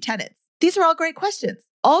 4 fussy tenants? These are all great questions.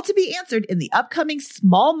 all to be answered in the upcoming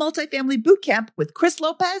Small Multifamily Bootcamp with Chris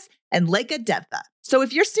Lopez and Leica Devtha. So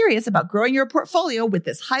if you're serious about growing your portfolio with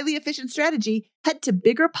this highly efficient strategy, head to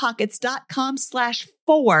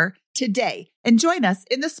biggerpockets.com/4 today and join us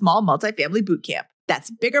in the Small Multifamily Bootcamp.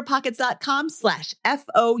 That's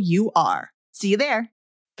biggerpockets.com/FOUR. See you there.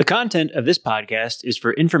 The content of this podcast is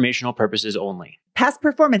for informational purposes only. Past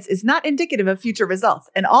performance is not indicative of future results,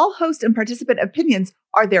 and all host and participant opinions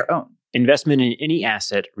are their own. Investment in any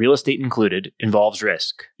asset, real estate included, involves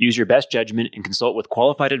risk. Use your best judgment and consult with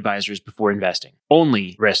qualified advisors before investing.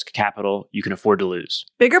 Only risk capital you can afford to lose.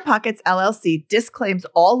 BiggerPockets LLC disclaims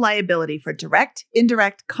all liability for direct,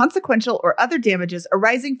 indirect, consequential, or other damages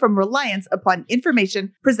arising from reliance upon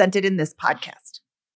information presented in this podcast.